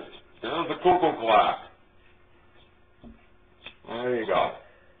 Here's the cuckoo clock. There you go.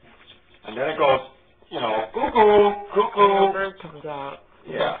 And then it goes, cuckoo, cuckoo. The bird comes out.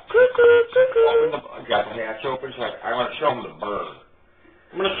 Yeah. Cuckoo, cuckoo. I got the hatch open, so I want to show them the bird.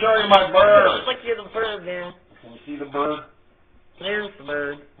 I'm going to show you my bird. Look at the bird, man. Can you see the bird? There's the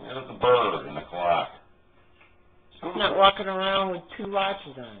bird. There's the bird in the clock. He's not walking around with 2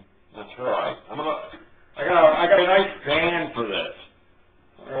 watches on. That's right. I got a nice fan for this.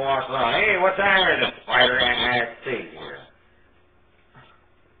 I'm gonna walk around. Hey, what time is it? Spider NXT here.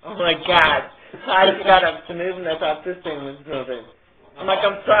 Oh my God. I just got up to move and I thought this thing was moving. I'm like,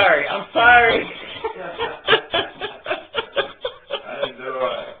 I'm sorry. I'm sorry. I didn't do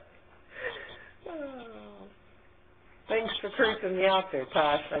it. Thanks for creeping me out there,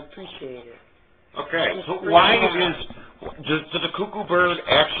 Tosh. I appreciate it. Okay, so why does the cuckoo bird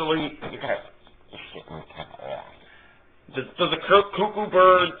actually, does the cuckoo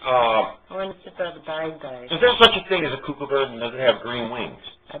bird, I want to sit by the bag. is there such a thing as a cuckoo bird and does it have green wings?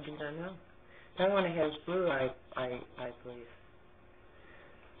 I do not know. That one has blue, I believe.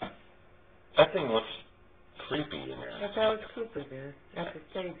 That thing looks creepy in there. I thought it was Cooper there. That's a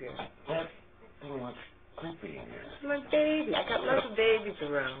savior. That thing looks creepy in there. My baby. I got lots of babies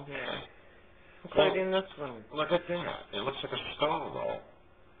around here. Including this one. Look at that. It looks like a skull, though.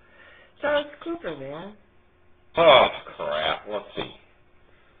 So it's Cooper, man. Oh, crap. Let's see.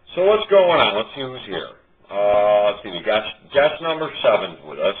 So what's going on? Let's see who's here. Let's see. We got guest number 7's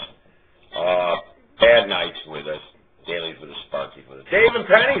with us. Bad Night's with us. Daly's with us. Sparky's with us. Dave and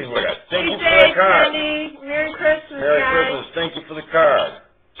Penny's with us. Thank you for the card. Penny. Merry Christmas, Merry guys. Christmas. Thank you for the card.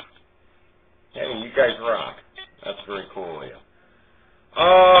 Hey, you guys rock. That's very cool of you.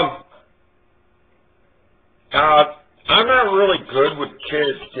 I'm not really good with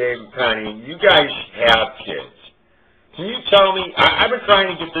kids, Dave and Penny. You guys have kids. Can you tell me, I've been trying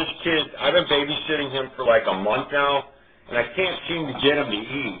to get this kid, I've been babysitting him for like a month now, and I can't seem to get him to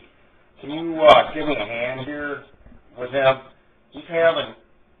eat. Can you give me a hand here with him? He's having,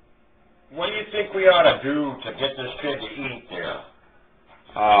 what do you think we ought to do to get this kid to eat there?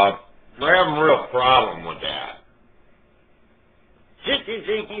 We're having a real problem with that.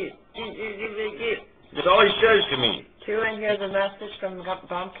 That's all he says to me. Do you want to hear the message from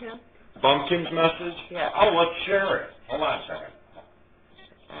Bumpkin? Bumpkin's message? Yeah. Oh, let's share it. Hold on a second.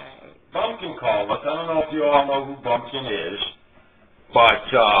 Bumpkin called us. I don't know if you all know who Bumpkin is, but,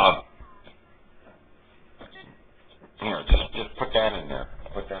 here, just put that in there.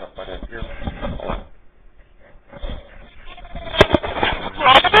 Put that up by that here. Hold on.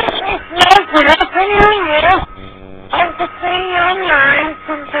 I was just seeing you online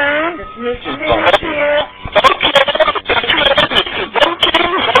sometimes. This is Bumpkin.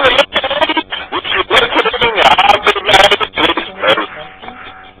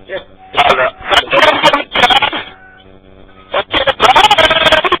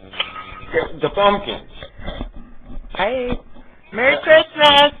 The Bumpkins. Hi. Merry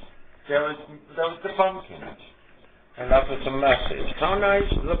Christmas. That was the Bumpkins. And left us a message. How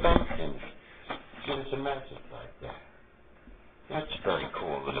nice of the Bumpkins. Give us a message like that. That's very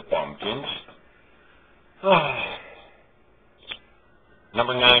cool of the Bumpkins.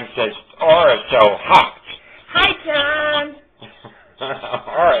 Number 9 says, Aura so hot. Hi, John.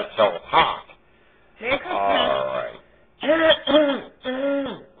 Aura so hot. Merry Christmas. All right.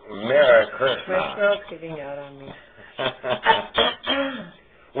 Merry Christmas. My throat's giving out on me.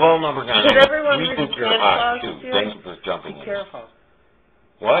 Well, number 9. Did everyone we read think the you're Santa hot, Claus too. too? Thank you for jumping Be in. careful.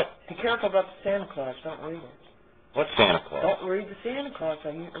 What? Be careful about the Santa Claus. Don't read it. What's Santa Claus? Don't read the Santa Claus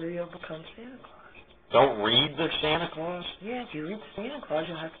or you'll become Santa Claus. Don't read the Santa Claus? Yeah, if you read the Santa Claus,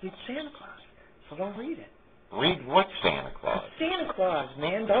 you'll have to be the Santa Claus. So don't read it. Read what Santa Claus? The Santa Claus,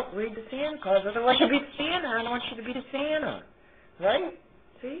 man. Don't read the Santa Claus. Otherwise you'll be the Santa. I don't want you to be the Santa. Right?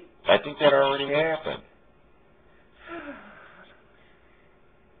 See? I think that already happened.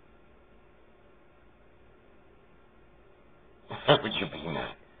 Would you be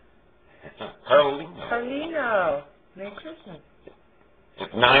that? Carlino. Carlino. Merry Christmas.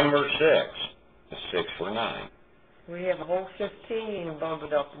 If 9 were 6, if 6 were 9. We have a whole 15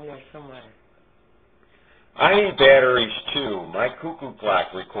 bundled up in there somewhere. I need batteries too. My cuckoo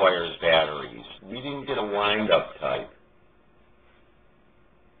clock requires batteries. We didn't get a wind-up type.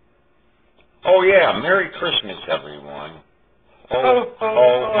 Oh yeah, Merry Christmas, everyone. Ho, ho,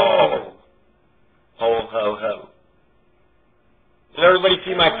 ho. Ho, ho, ho. Did everybody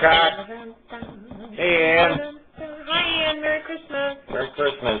see my card? Hey, Ann. Hi, Ann. Merry Christmas. Merry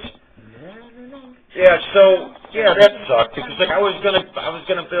Christmas. Yeah, so that sucked because like I was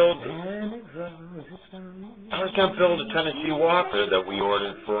gonna build a Tennessee Walker that we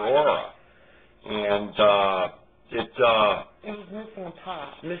ordered for Aura, and it was missing a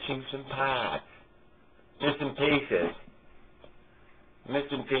top. missing some parts, missing pieces.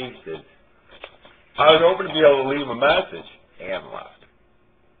 I was hoping to be able to leave a message. Ann left.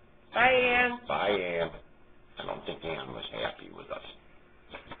 Bye, Ann. Bye, Ann. I don't think think Ann was happy with us.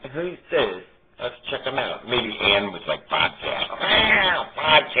 Who says? Let's check them out. Maybe Ann was like Bobcat. Wow,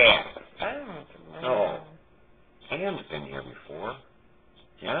 Bobcat. I don't know. Oh. Ann's been here before.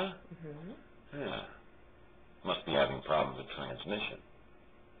 Yeah? Mm-hmm. Yeah. Must be having problems with transmission.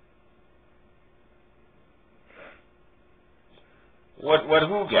 Who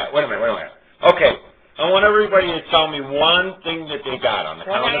got? Wait a minute. Okay. I want everybody to tell me one thing that they got on the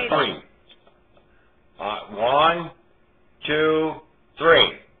count of three. 1, 2,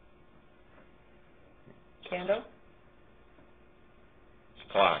 3. Candle?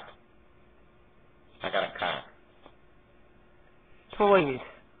 Clock. I got a cock. Toys.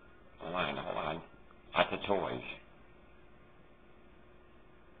 Hold on. Lots of toys.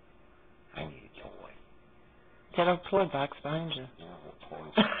 I need a toy. Get a toy box behind you. Yeah,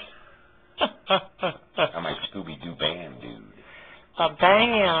 toys. I'm my Scooby-Doo band dude.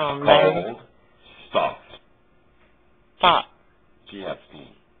 Bam, Cold stuff. Pop. DSP.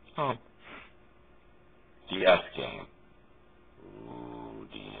 Oh. DS game. Ooh,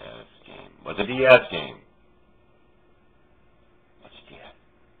 DS game. What's a DS game? What's DS?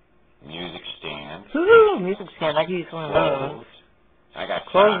 Music stand. Ooh, music stand. I could use one of those. Clothes. I got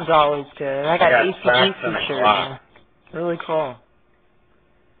Clothes is socks. always good. I got the socks and a ACDC shirt. clock. Yeah. Really cool.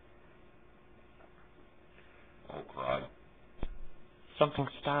 Oh, crud. Something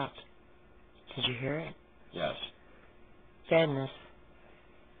stopped. Did you hear it? Yes. Sadness.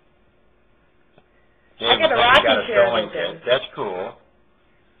 David, got a you rocking got a chair sewing open. kit. That's cool.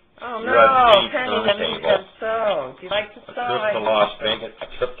 Oh, USB no. Penny, that means turntable. I'm sew. Do you like to A sew? trip to Las Vegas. A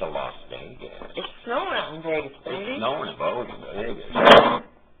trip to Las Vegas. It's snowing out in Vegas, baby. It's snowing in Vegas.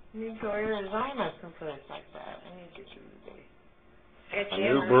 You need to go to Arizona, someplace like that. I need to get you to A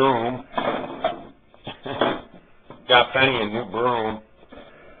new broom. Got Penny a new broom.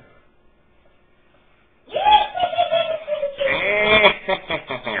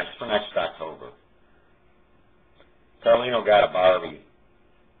 It's for next October. Carlino got a Barbie.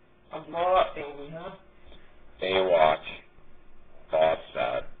 A blow-up baby, huh? Baywatch. Boss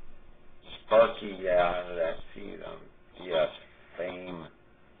set. Sparky, let's see them. DS Fame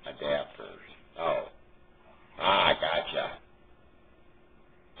adapters. Oh. I gotcha.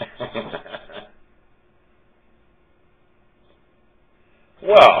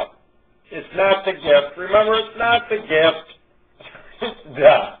 Well, it's not the gift. Remember, it's not the gift. It's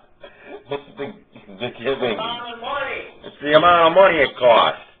the giving. It's the amount of money it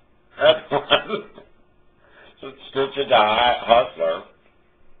costs. That's what. It's a hustler.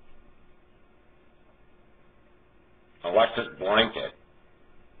 Electric blanket.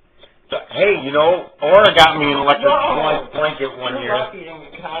 So, hey, you know, Aura got me an electric blanket one year. Lucky you didn't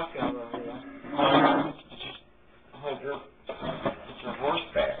get Costco over there. It's your horse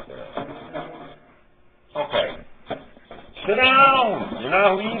back there. Okay. Sit down. You're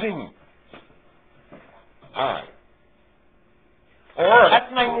not leaving. All right. Aura.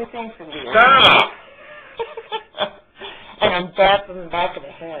 That's my new thing for you. Stop. And I'm back from the back of the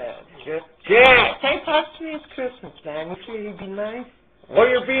head. Yeah. Say, talk to me. It's Christmas, man. You sure you'd be nice? Well,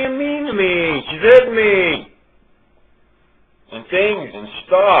 you're being mean to me. She's hitting me. And things and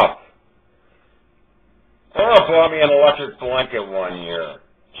stuff. Aura bought me an electric blanket one year.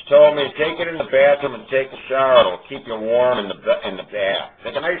 She told me to take it in the bathroom and take a shower. It'll keep you warm in the bath.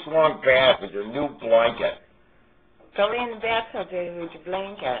 Take a nice long bath with your new blanket. Go in the bathtub, baby, with your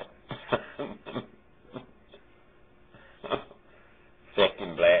blanket.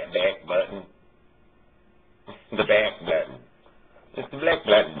 Second black back button. The back button. It's the black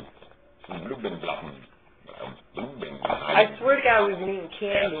button. Blue button. I swear to God, we've been eating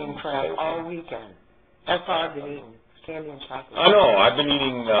candy and crap all weekend. That's all I've been eating. Candy and chocolate. I know. I've been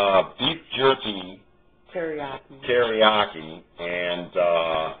eating beef jerky, teriyaki, and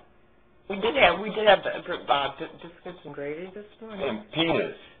we did have biscuits and gravy this morning. and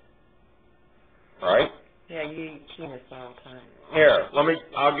peanuts. Right? Yeah, you eat peanuts all the time. Here, I'm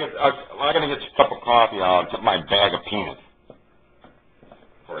gonna get a cup of coffee. I'll get my bag of peanuts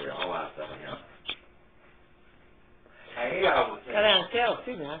for you. Hold on a second here. Got it on sale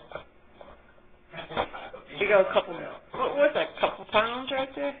too, man. You got a couple. What's that? Couple pounds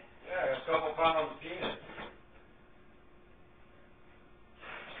right there? Yeah, a couple pounds of peanuts.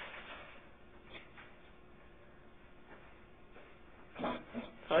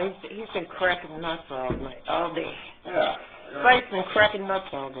 So he's been cracking nuts all day. Yeah. Spike's been cracking nuts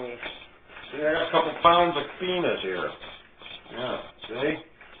all day. See, I got a couple pounds of peanuts here. Yeah, see?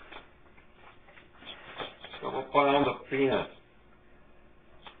 A couple pounds of peanuts.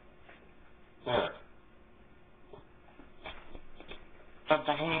 There.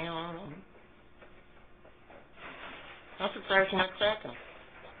 I'm surprised you're not cracking.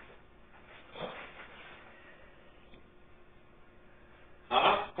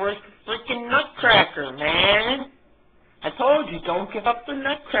 Huh? Where's the freaking nutcracker, man? I told you, don't give up the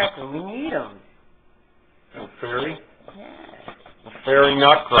nutcracker. We need him. A fairy? Yeah. A fairy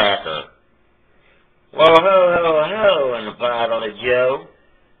nutcracker. Well, ho, ho, ho in the bottle of Joe.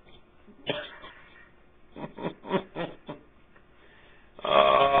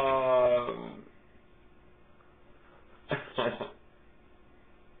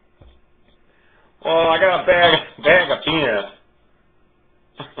 Well, I got a bag of peanuts.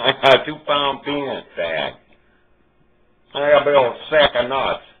 I got a 2-pound peanut bag. I got a big old sack of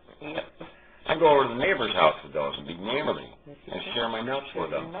nuts. Yep. I go over to the neighbor's house with those and be neighborly and share my nuts with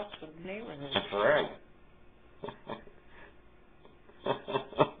them. Nuts with the neighborhood. That's right.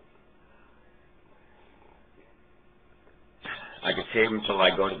 I could save them till I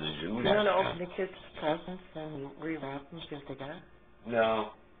go to the zoo You next want to time. open the kids' presents and rewrap them, see what they got?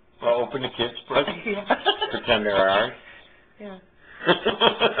 No. I'll open the kids' presents. Yeah. Pretend they're ours. Yeah.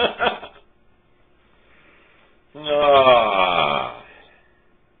 Ah.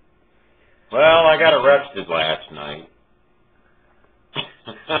 Well, I got arrested last night.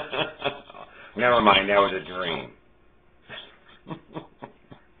 Never mind, that was a dream.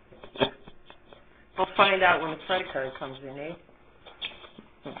 We'll find out when the credit card comes in, eh?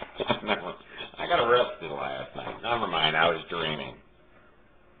 I got arrested last night. Never mind, I was dreaming.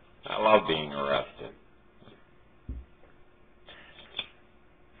 I love being arrested.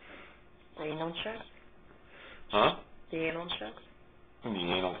 The anal check? Huh? The anal check? The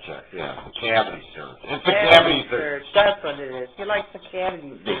anal check, yeah. The cavity search. It's the cavity search. That's what it is. He likes the cavity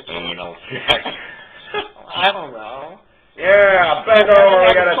The search. anal check. I don't know. Yeah, bend over,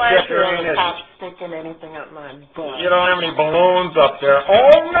 I got a stick pleasure in of it. top sticking anything up my butt. You don't have any balloons up there.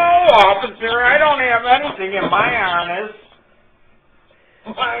 Oh, no, officer, I don't have anything in my harness.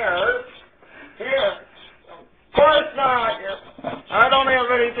 My harness? Here. Of course not. I don't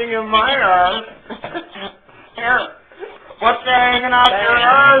have anything in my arse. Here. What's that hanging out your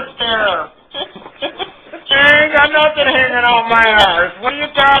arse there? I ain't got nothing hanging out my arse. What are you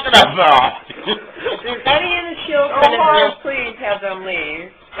talking about? If there's any in the children in here, please have them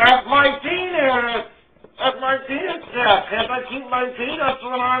leave. That's my penis. That's my penis check. Can't I keep my penis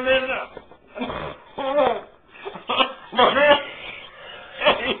when I'm in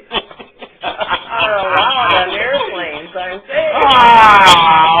Are allowed on airplanes, I'm saying.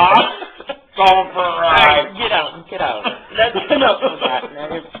 Going for a ride. Alright, get out. That's enough of that. Now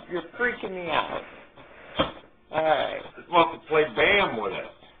you're freaking me out. Alright. Just wants to play bam with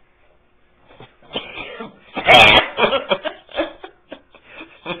it.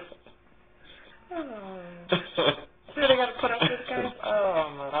 See what I gotta put up with, guys? Oh,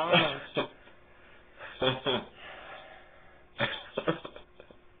 Madonna.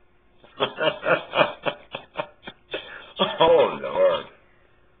 Oh, Lord.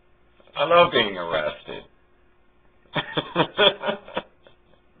 I love being arrested.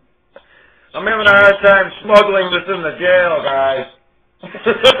 I'm having a hard time smuggling this in the jail, guys.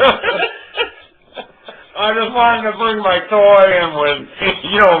 I just wanted to bring my toy in with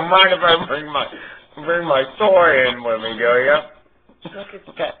me. You don't mind if I bring my toy in with me, do you? Look at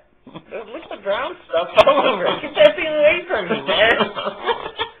that. Look at the brown stuff all over it. Get that thing away from me, man.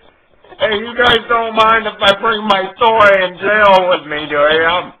 Hey, you guys don't mind if I bring my toy in jail with me, do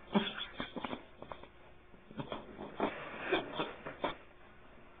you?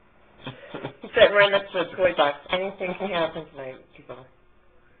 He sat right next to the toy box. Anything can happen tonight, people.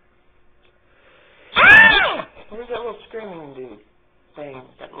 Ah! Where's that little screaming dude thing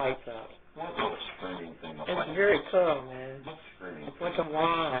that lights up? What little screaming thing? It's very cool, man. What screaming? It's like a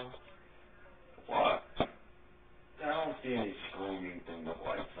wand. What? I don't see any screaming thing that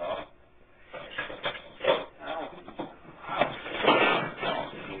lights up. I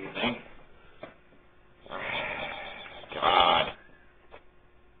don't see anything. God.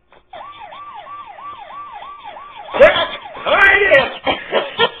 Quick! Hide it!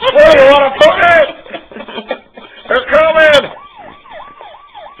 Where you want to put it? They're coming!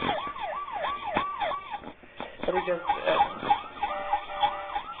 Let me just,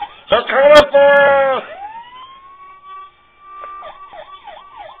 They're coming for us!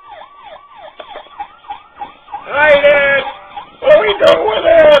 Hide it! What do we do with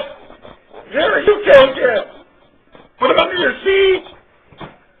it? Here, you take it! Put it under your seat!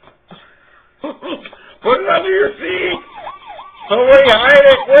 Put it under your seat! Hurry, hide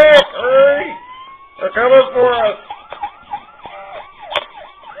it quick! Hurry! They're coming for us!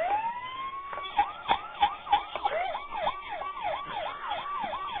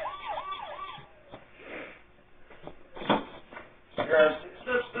 there.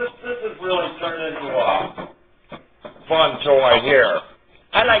 This is really turned into a fun toy here.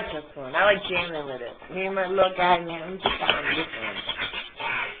 I like this one. I like jamming with it. Me and my little guy, man, we just found this one.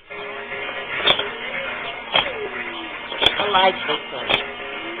 I like this one.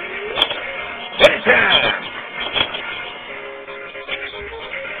 It's time.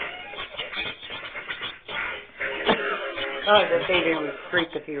 Oh, the baby would freak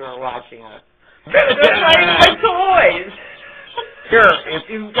if you were watching us. It's They're playing with toys. Here, if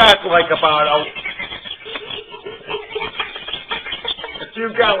you've got like about a... If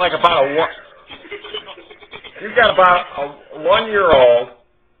you've got like about a... You've got about a 1-year-old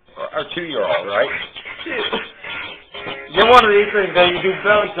or 2-year-old, right? Get one of these things and you do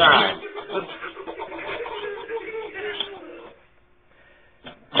belly time.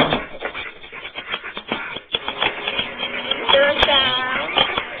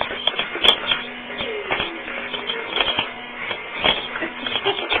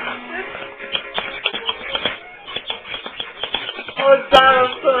 Oh,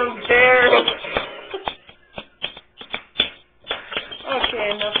 Donald's so embarrassed. Okay,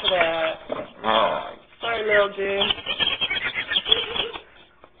 enough of that. All right. Sorry, little dude.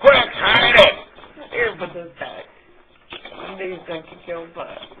 Quick, hide it. Here, put this back. One day he's going to kick your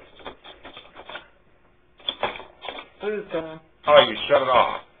butt. Who's gonna? Oh, you shut it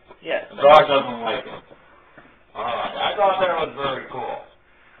off. Yes. The dog doesn't like it. All right. I thought that was very cool.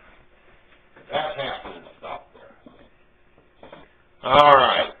 That's happening stuff there. All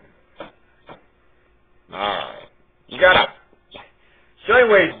right. All right. You got it. So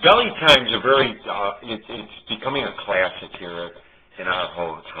anyways, belly times are very, it's becoming a classic here in our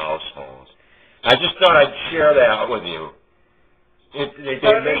household. I just thought I'd share that with you. They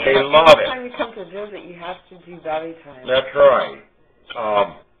love Every it. time you come to visit, you have to do belly time. That's right.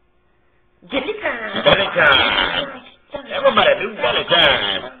 Belly time. Belly time. Everybody do belly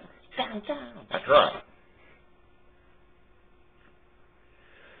time. That's right.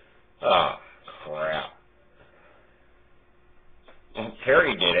 Oh, crap. And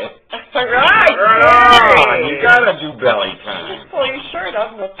Terry did it. All right. Right on. You gotta do belly time. Just pull your shirt up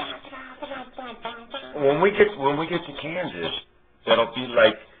and go. When we get to Kansas, that'll be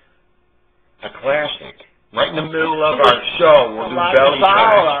like a classic. Right in the middle of our show, we'll do belly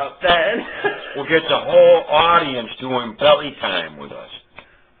time. Up, then. We'll get the whole audience doing belly time with us.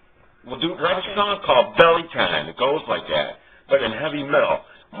 We'll write a song called Belly Time. It goes like that, but in heavy metal.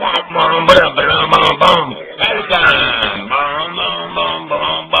 Belly time.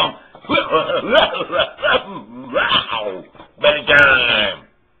 Wow. Belly time.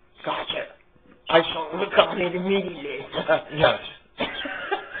 Gotcha. I shall look on it immediately. Yes.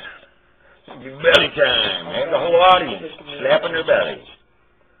 Belly time. Have the whole audience slapping their bellies,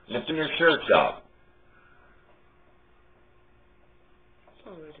 lifting their shirts up.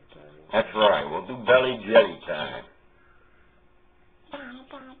 That's right. We'll do belly jelly time.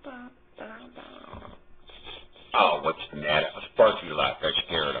 Oh, what's the matter? Sparky laughed. I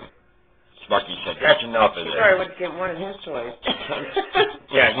scared him. Sparky said, "That's enough of this." Sorry, I would get one of his toys.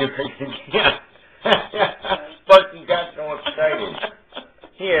 Yeah, yeah. Sparky got so excited.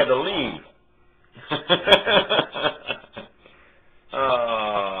 He had to leave.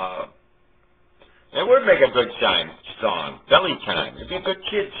 It would make a good song. Belly time. It'd be a good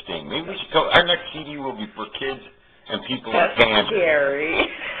kids thing. Maybe we should our next CD will be for kids and people That's in Kansas.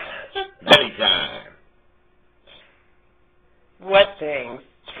 scary. Belly time. What things?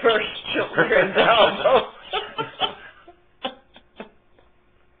 First children's album.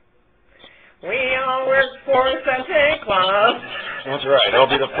 We all work for Santa Claus. That's right. That'll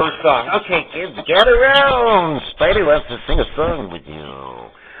be the first song. Okay, kids, gather round. Spidey wants to sing a song with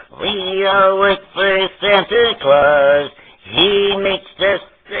you. We all work for Santa Claus. He makes us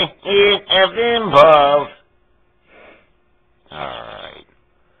have involved. All right.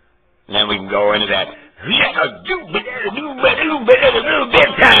 And then we can go into that. Bedtime.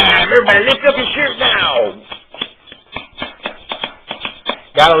 Everybody lift up your shirt now.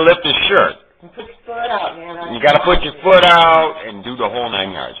 Gotta lift the shirt. Put your foot out, man. You gotta put your foot out and do the whole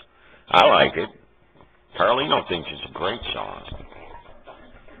 9 yards. I like it. Carlino thinks it's a great song.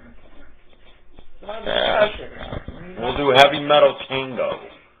 Yeah. We'll do heavy metal tango.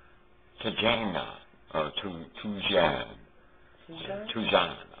 Tujana. Or Tujan.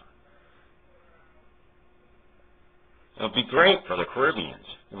 Tujana. It'll be great for the Caribbeans.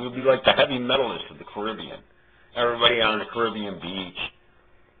 We'll be like the heavy metalists of the Caribbean. Everybody on the Caribbean beach.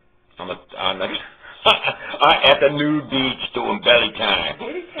 On the at the nude beach doing belly time.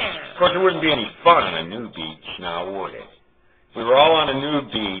 Of course, there wouldn't be any fun on a nude beach now, would it? If we were all on a nude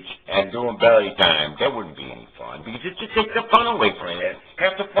beach and doing belly time, that wouldn't be any fun. fun because it just takes the fun away from it.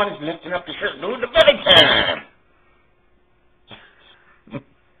 Half the fun is lifting up the shirt and doing the belly time.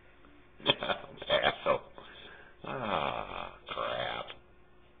 Asshole. Ah, crap.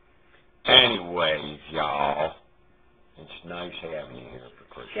 Anyways, y'all, it's nice having you here for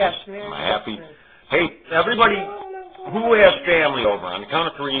Christmas. Yes, Merry I'm happy. Christmas. Hey, everybody, who has family over? On the count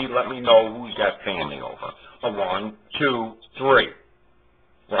of three, let me know who's got family over. A 1, 2, 3.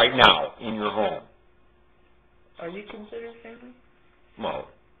 Right now, in your home. Are you considered family? Well,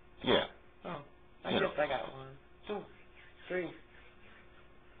 yeah. Oh, I You guess know. I got 1, 2, 3.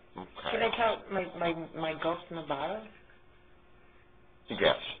 Okay. Can I count my ghost in the bottle?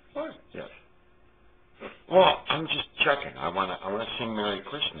 Yes. Sure. Yes. Well, I'm just checking. I wanna sing Merry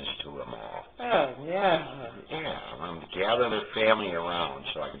Christmas to them all. Oh, yeah. Yeah, I want them to gather their family around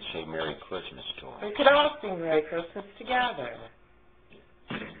so I can say Merry Christmas to them. We could all sing Merry Christmas together.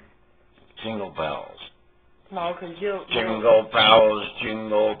 Jingle bells. No, because you'll... Jingle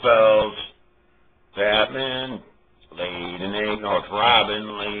bells, Batman laid an egg. No, it's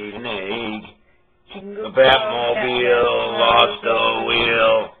Robin laid an egg. Jingle The Batmobile lost the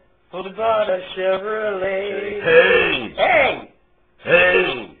wheel. Who'd have bought a Chevrolet? Hey, Hey!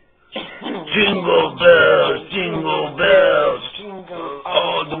 hey, jingle bells, Jingle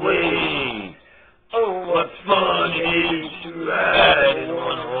all the way. Oh, What fun it is to ride in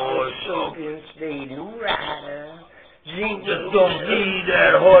one horse open. sleigh, rider. Jingle Just don't feed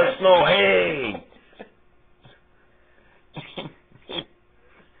that horse no hay.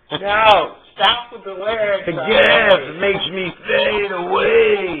 No, stop with the lyrics. The gas makes me fade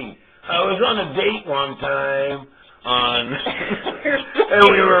away. I was on a date one time and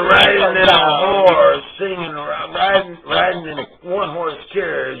we were riding in a horse, singing, riding in a one-horse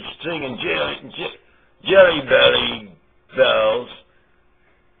carriage, singing Jelly Belly bells,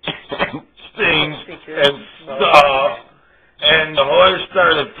 things, and stuff, and the horse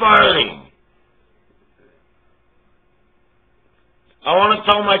started farting. I want to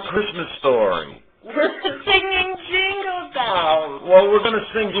tell my Christmas story. We're singing Jingle Bells. Well, we're going to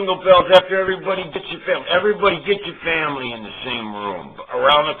sing Jingle Bells after everybody gets your family. Everybody get your family in the same room,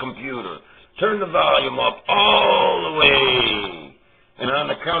 around the computer. Turn the volume up all the way. And on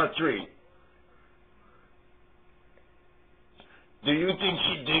the count of 3. Do you think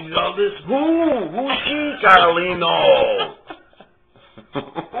she digs all this? Who's she, Carlino?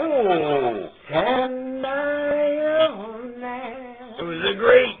 Ooh. And I own that. It was a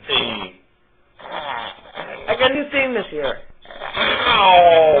great thing. I got a new theme this year.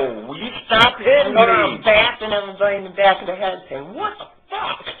 Ow! Will you stop I'm hitting going around me? bashing everybody in the back of the head saying, what the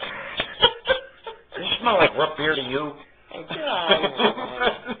fuck? Does it smell like root beer to you? Hey,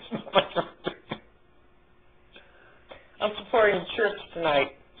 God. I'm supporting the church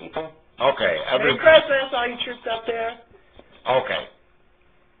tonight, people. Okay. Merry Christmas, all you troops out there. Okay.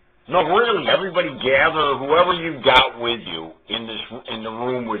 No, really, everybody gather whoever you've got with you in the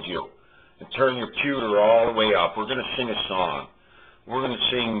room with you, and turn your computer all the way up. We're going to sing a song. We're going to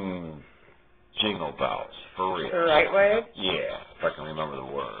sing Jingle Bells for real. The right way? Yeah, if I can remember the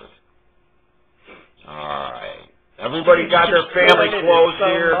words. All right. Everybody got their family clothes so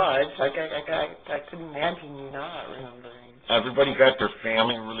here. Much. I couldn't imagine you not remembering. Everybody got their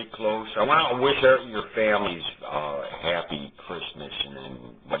family really close. I want to wish your families happy Christmas and then,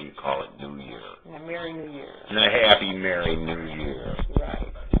 what do you call it, New Year. And a Merry New Year. And a happy Merry New Year.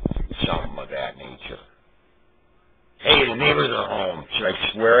 Right. Something of that nature. Hey, the neighbors are home. Should I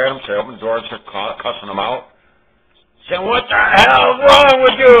swear at them? Should I open the door and start cussing them out? Saying, what the hell is wrong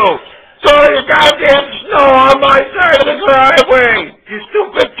with you? Throw your goddamn snow on my side of the driveway, you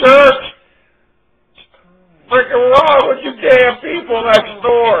stupid jerk! Freaking wrong with you damn people next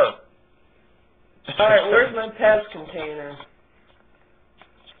door? All right, where's my pest container?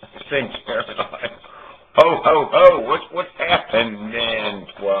 St. Caroline. Ho, ho, ho, what's happened, man,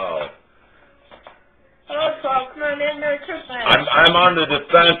 12? Hello, Saul. Come on in. Merry Christmas. I'm on the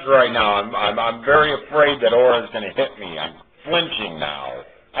defense right now. I'm very afraid that Aura's going to hit me. I'm flinching now.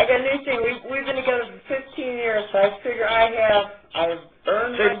 I got a new thing. We've been together for 15 years, so I figure I've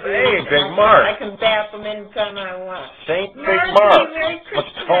earned my Hey, dues. Big Mark. I can bap them anytime I want. Saint Big Merry Mark. Merry What's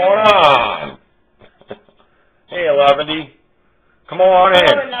Christmas. going on? Hey, Lavender. Come on in.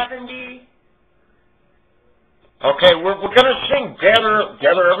 Hello, Lavender. Okay, we're gonna sing.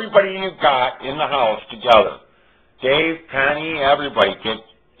 Gather everybody you got in the house together. Dave, Connie, everybody. Get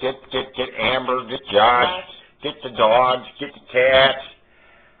Amber, get Josh, get the dogs, get the cats.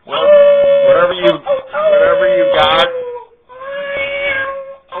 Whatever you got.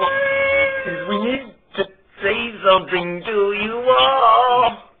 Because we need to say something to you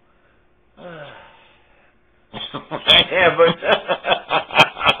all. heaven.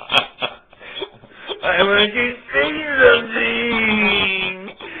 I want to say something.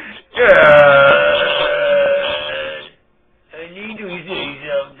 I need to say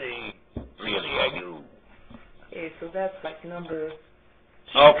something. Really, I do. Okay, so that's like number...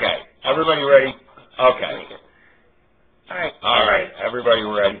 Okay, everybody ready? Okay. All right. Everybody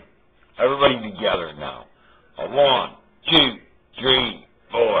ready? Everybody together now. 1, 2, 3,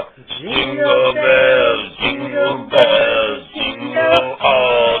 4. Jingle bells, jingle bells, jingle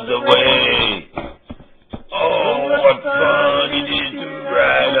all the way. Oh, what fun it is to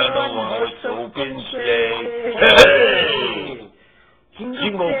ride on a one-horse open sleigh. Hey!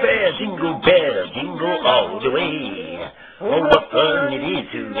 Jingle bell, jingle all the way. Oh, what fun it is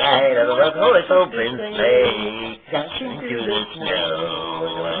to ride on a one-horse open sleigh. Dashing through the snow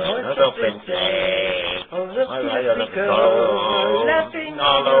on a one-horse open sleigh. Oh, look at we go, laughing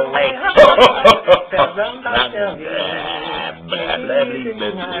all the way. Bells on the hill,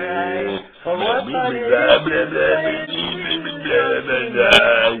 singing high. Oh, what fun it is to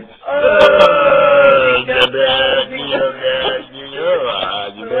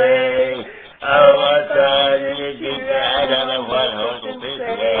oh, what fun it is to ride on a one-horse open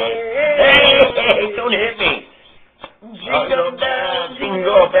sleigh. Hey, don't hit me. Jingle bells,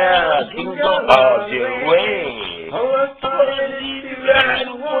 jingle bells, jingle all the way. Oh, what fun it is to ride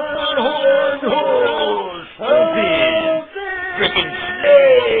on a one-horse open frickin'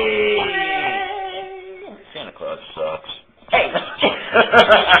 sleigh. Santa Claus sucks. Hey.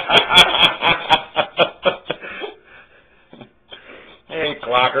 Hey,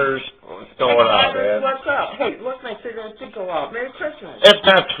 clockers. What's going on, man? What's up? Hey, look, my cigarette did go out. Merry Christmas. It's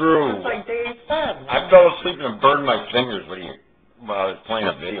not true. It's like day 7. I fell asleep and burned my fingers while I was playing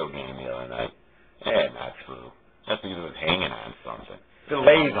a video game the other night. Not true. That's because it was hanging on something. If it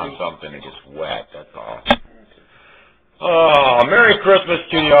lays on something, it gets wet, that's all. Oh, Merry Christmas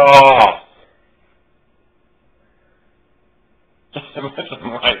to y'all. Put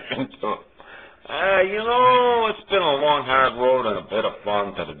some life into it. It's been a long, hard road and a bit of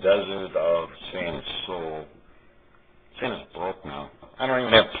fun to the desert of Santa's soul. Santa's broke now. I don't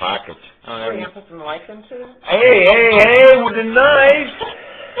even have pockets. Are you going to put some life into it? Hey, with the knife!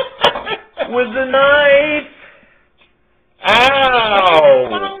 With the knife!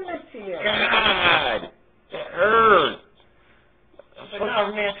 Ow! God! It hurt. But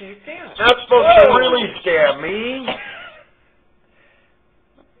now Nancy, you can't. Not supposed to really stab me.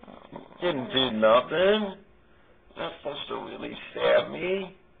 Didn't do nothing. Not supposed to really stab me.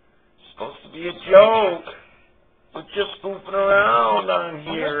 It's supposed to be a joke. We're just goofing around on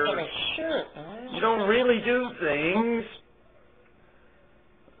here. That's my shirt, man. You don't really do things.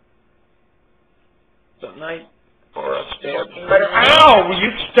 The night for a stab. But ow! Will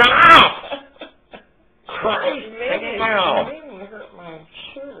you stop? Christ, You take made it down. me hurt my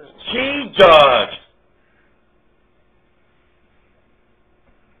shirt. She does.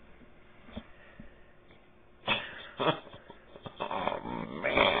 Oh,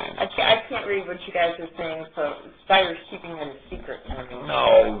 man. I can't read what you guys are saying, so Spider's keeping it a secret from me.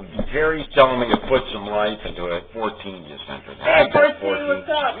 No, Jerry's telling me to put some life into it. 14 just entered. Hey, 14, what's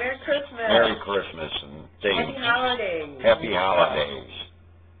up? Merry Christmas. Merry Christmas and Happy holidays. Happy holidays.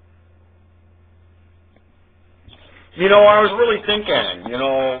 I was really thinking,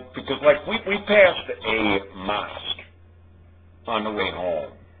 because we passed a mosque on the way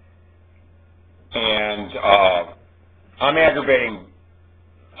home. And I'm aggravating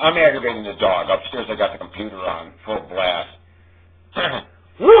the dog. Upstairs I got the computer on full blast. Yeah.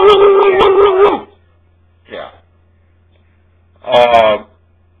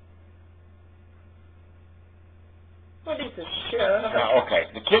 What is this shit? Okay.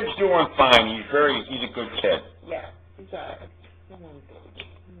 The kid's doing fine. He's a good kid. Yeah, he's all right. Come on, baby.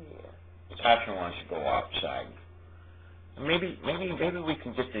 Yeah. Tasha wants to go outside. Maybe we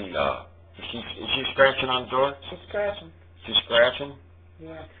can get the is she scratching on the door? She's scratching. She's scratching?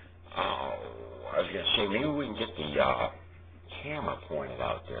 Yeah. Oh, I was going to say, maybe we can get the camera pointed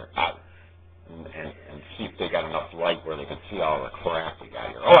out there and see if they got enough light where they can see all the crap we got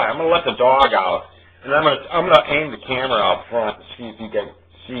here. Oh, I'm going to let the dog out, and I'm going to aim the camera out front and see if you can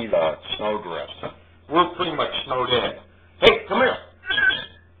see the snowdrifts. We're pretty much snowed in. Hey, come here.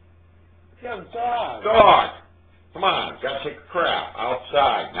 Yo, dog. Dog. Come on, got to take a crap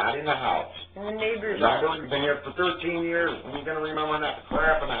outside, not in the house. And the neighbors. Remember, you've been here for 13 years. When are you going to remember not to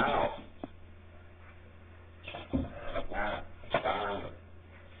crap in the house? Darn it.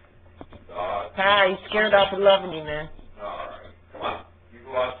 Dog. Hi, he's scared off of loving you, man. All right, come on. You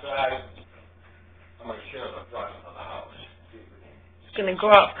go outside. I'm going to share the front of the house. He's going to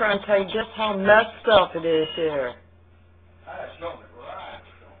go out front and tell you just how messed up it is here.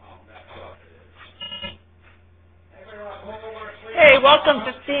 Hey, welcome,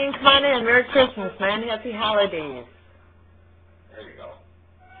 15. Come on in. Merry Christmas, man. Happy holidays. There you go.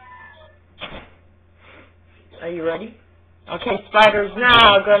 Are you ready? Okay, Spider's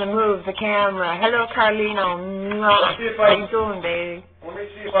now going to move the camera. Hello, Carlino. Let's see if How you doing, baby? Let me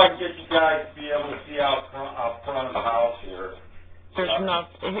see if I can get you guys to be able to see out front of the house here. There's enough.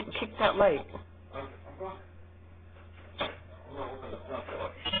 Kick that light. I'm going. I'm going to open the front door.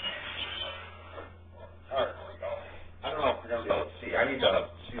 All right, there we go. I don't know if we're going to be able to see. I need to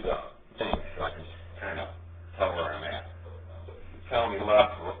see the thing so I can kind of tell where I'm at. You tell me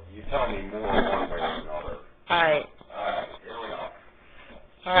left, you tell me more one way or another. All right. All right, here we go.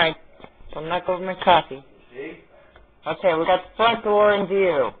 All right. I'll knock over my coffee. See? Okay, we got the front door in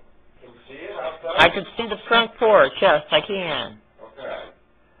view. Can you see it outside? I can see the front porch. Yes, I can. Okay.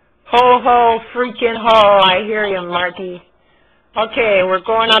 Ho, ho, freaking ho. I hear you, Marty. Okay, we're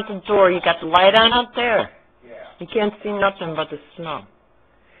going out the door. You got the light on up there? Yeah. You can't see nothing but the snow.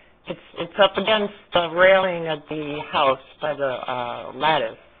 It's up against the railing of the house by the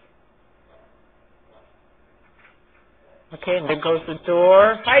lattice. Okay, and there goes the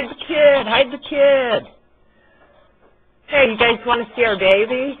door. Hide the kid! Hide the kid! Hey, you guys want to see our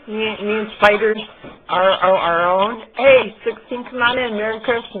baby? Me and Spiders, our own? Hey, 16, come on in. Merry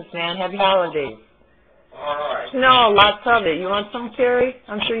Christmas, man. Happy holidays. All right. No, lots of it. You want some, Terry?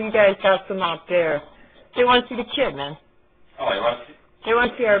 I'm sure you guys got some out there. They want to see the kid, man. Oh, you want to see? They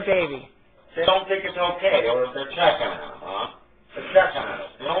want to see our baby. They don't think it's okay, or they're checking on him, huh? They're checking on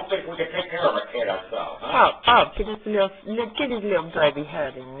us. They don't think we can take care of a kid ourselves, huh? Get his little baby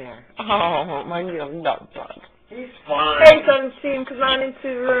head in there. Oh, my little love bug. He's fine. Hey, 17, come on into the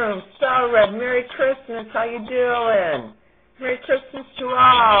room. Star Red, Merry Christmas. How you doing? Merry Christmas to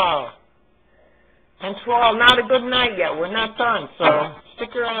all. And to all, not a good night yet. We're not done, so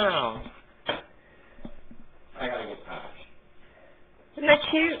stick around. I gotta get past. Isn't that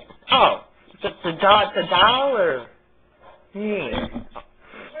cute? Oh, the doll or me?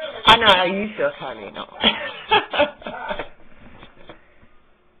 I know how you feel, honey. No.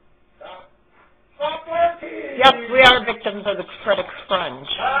 Yep, we are victims of the credit crunch.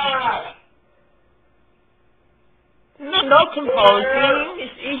 No composing.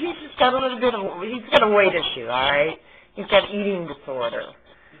 He's just got a little bit of. He's got a weight issue. All right. He's got eating disorder.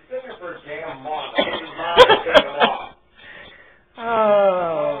 He's been here for a damn month. I didn't take him off.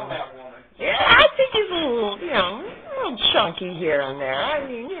 Oh. Yeah, I think he's a little chunky here and there. I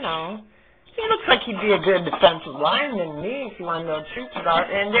mean, he looks like he'd be a good defensive lineman to me if you want to know the truth about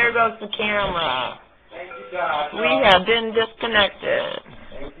it. And there goes the camera. Thank you, Tasha. We have been disconnected.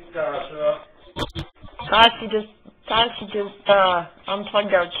 Thank you, Tasha. Tasha just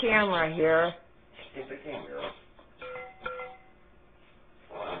unplugged our camera here. Get the camera.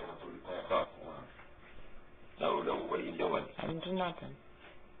 Well, I'm gonna put it back up. No, what are you doing? I didn't do nothing.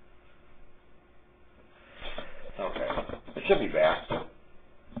 Okay. It should be back.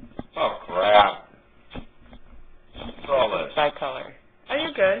 Oh, crap. What's all this? Bicolor. Oh,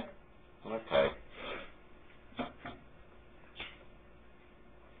 you're good. Okay.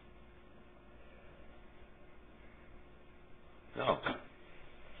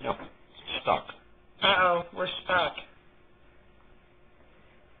 No. Stuck. Uh-oh, we're stuck.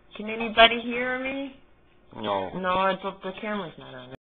 Can anybody hear me? No. No, the camera's not on.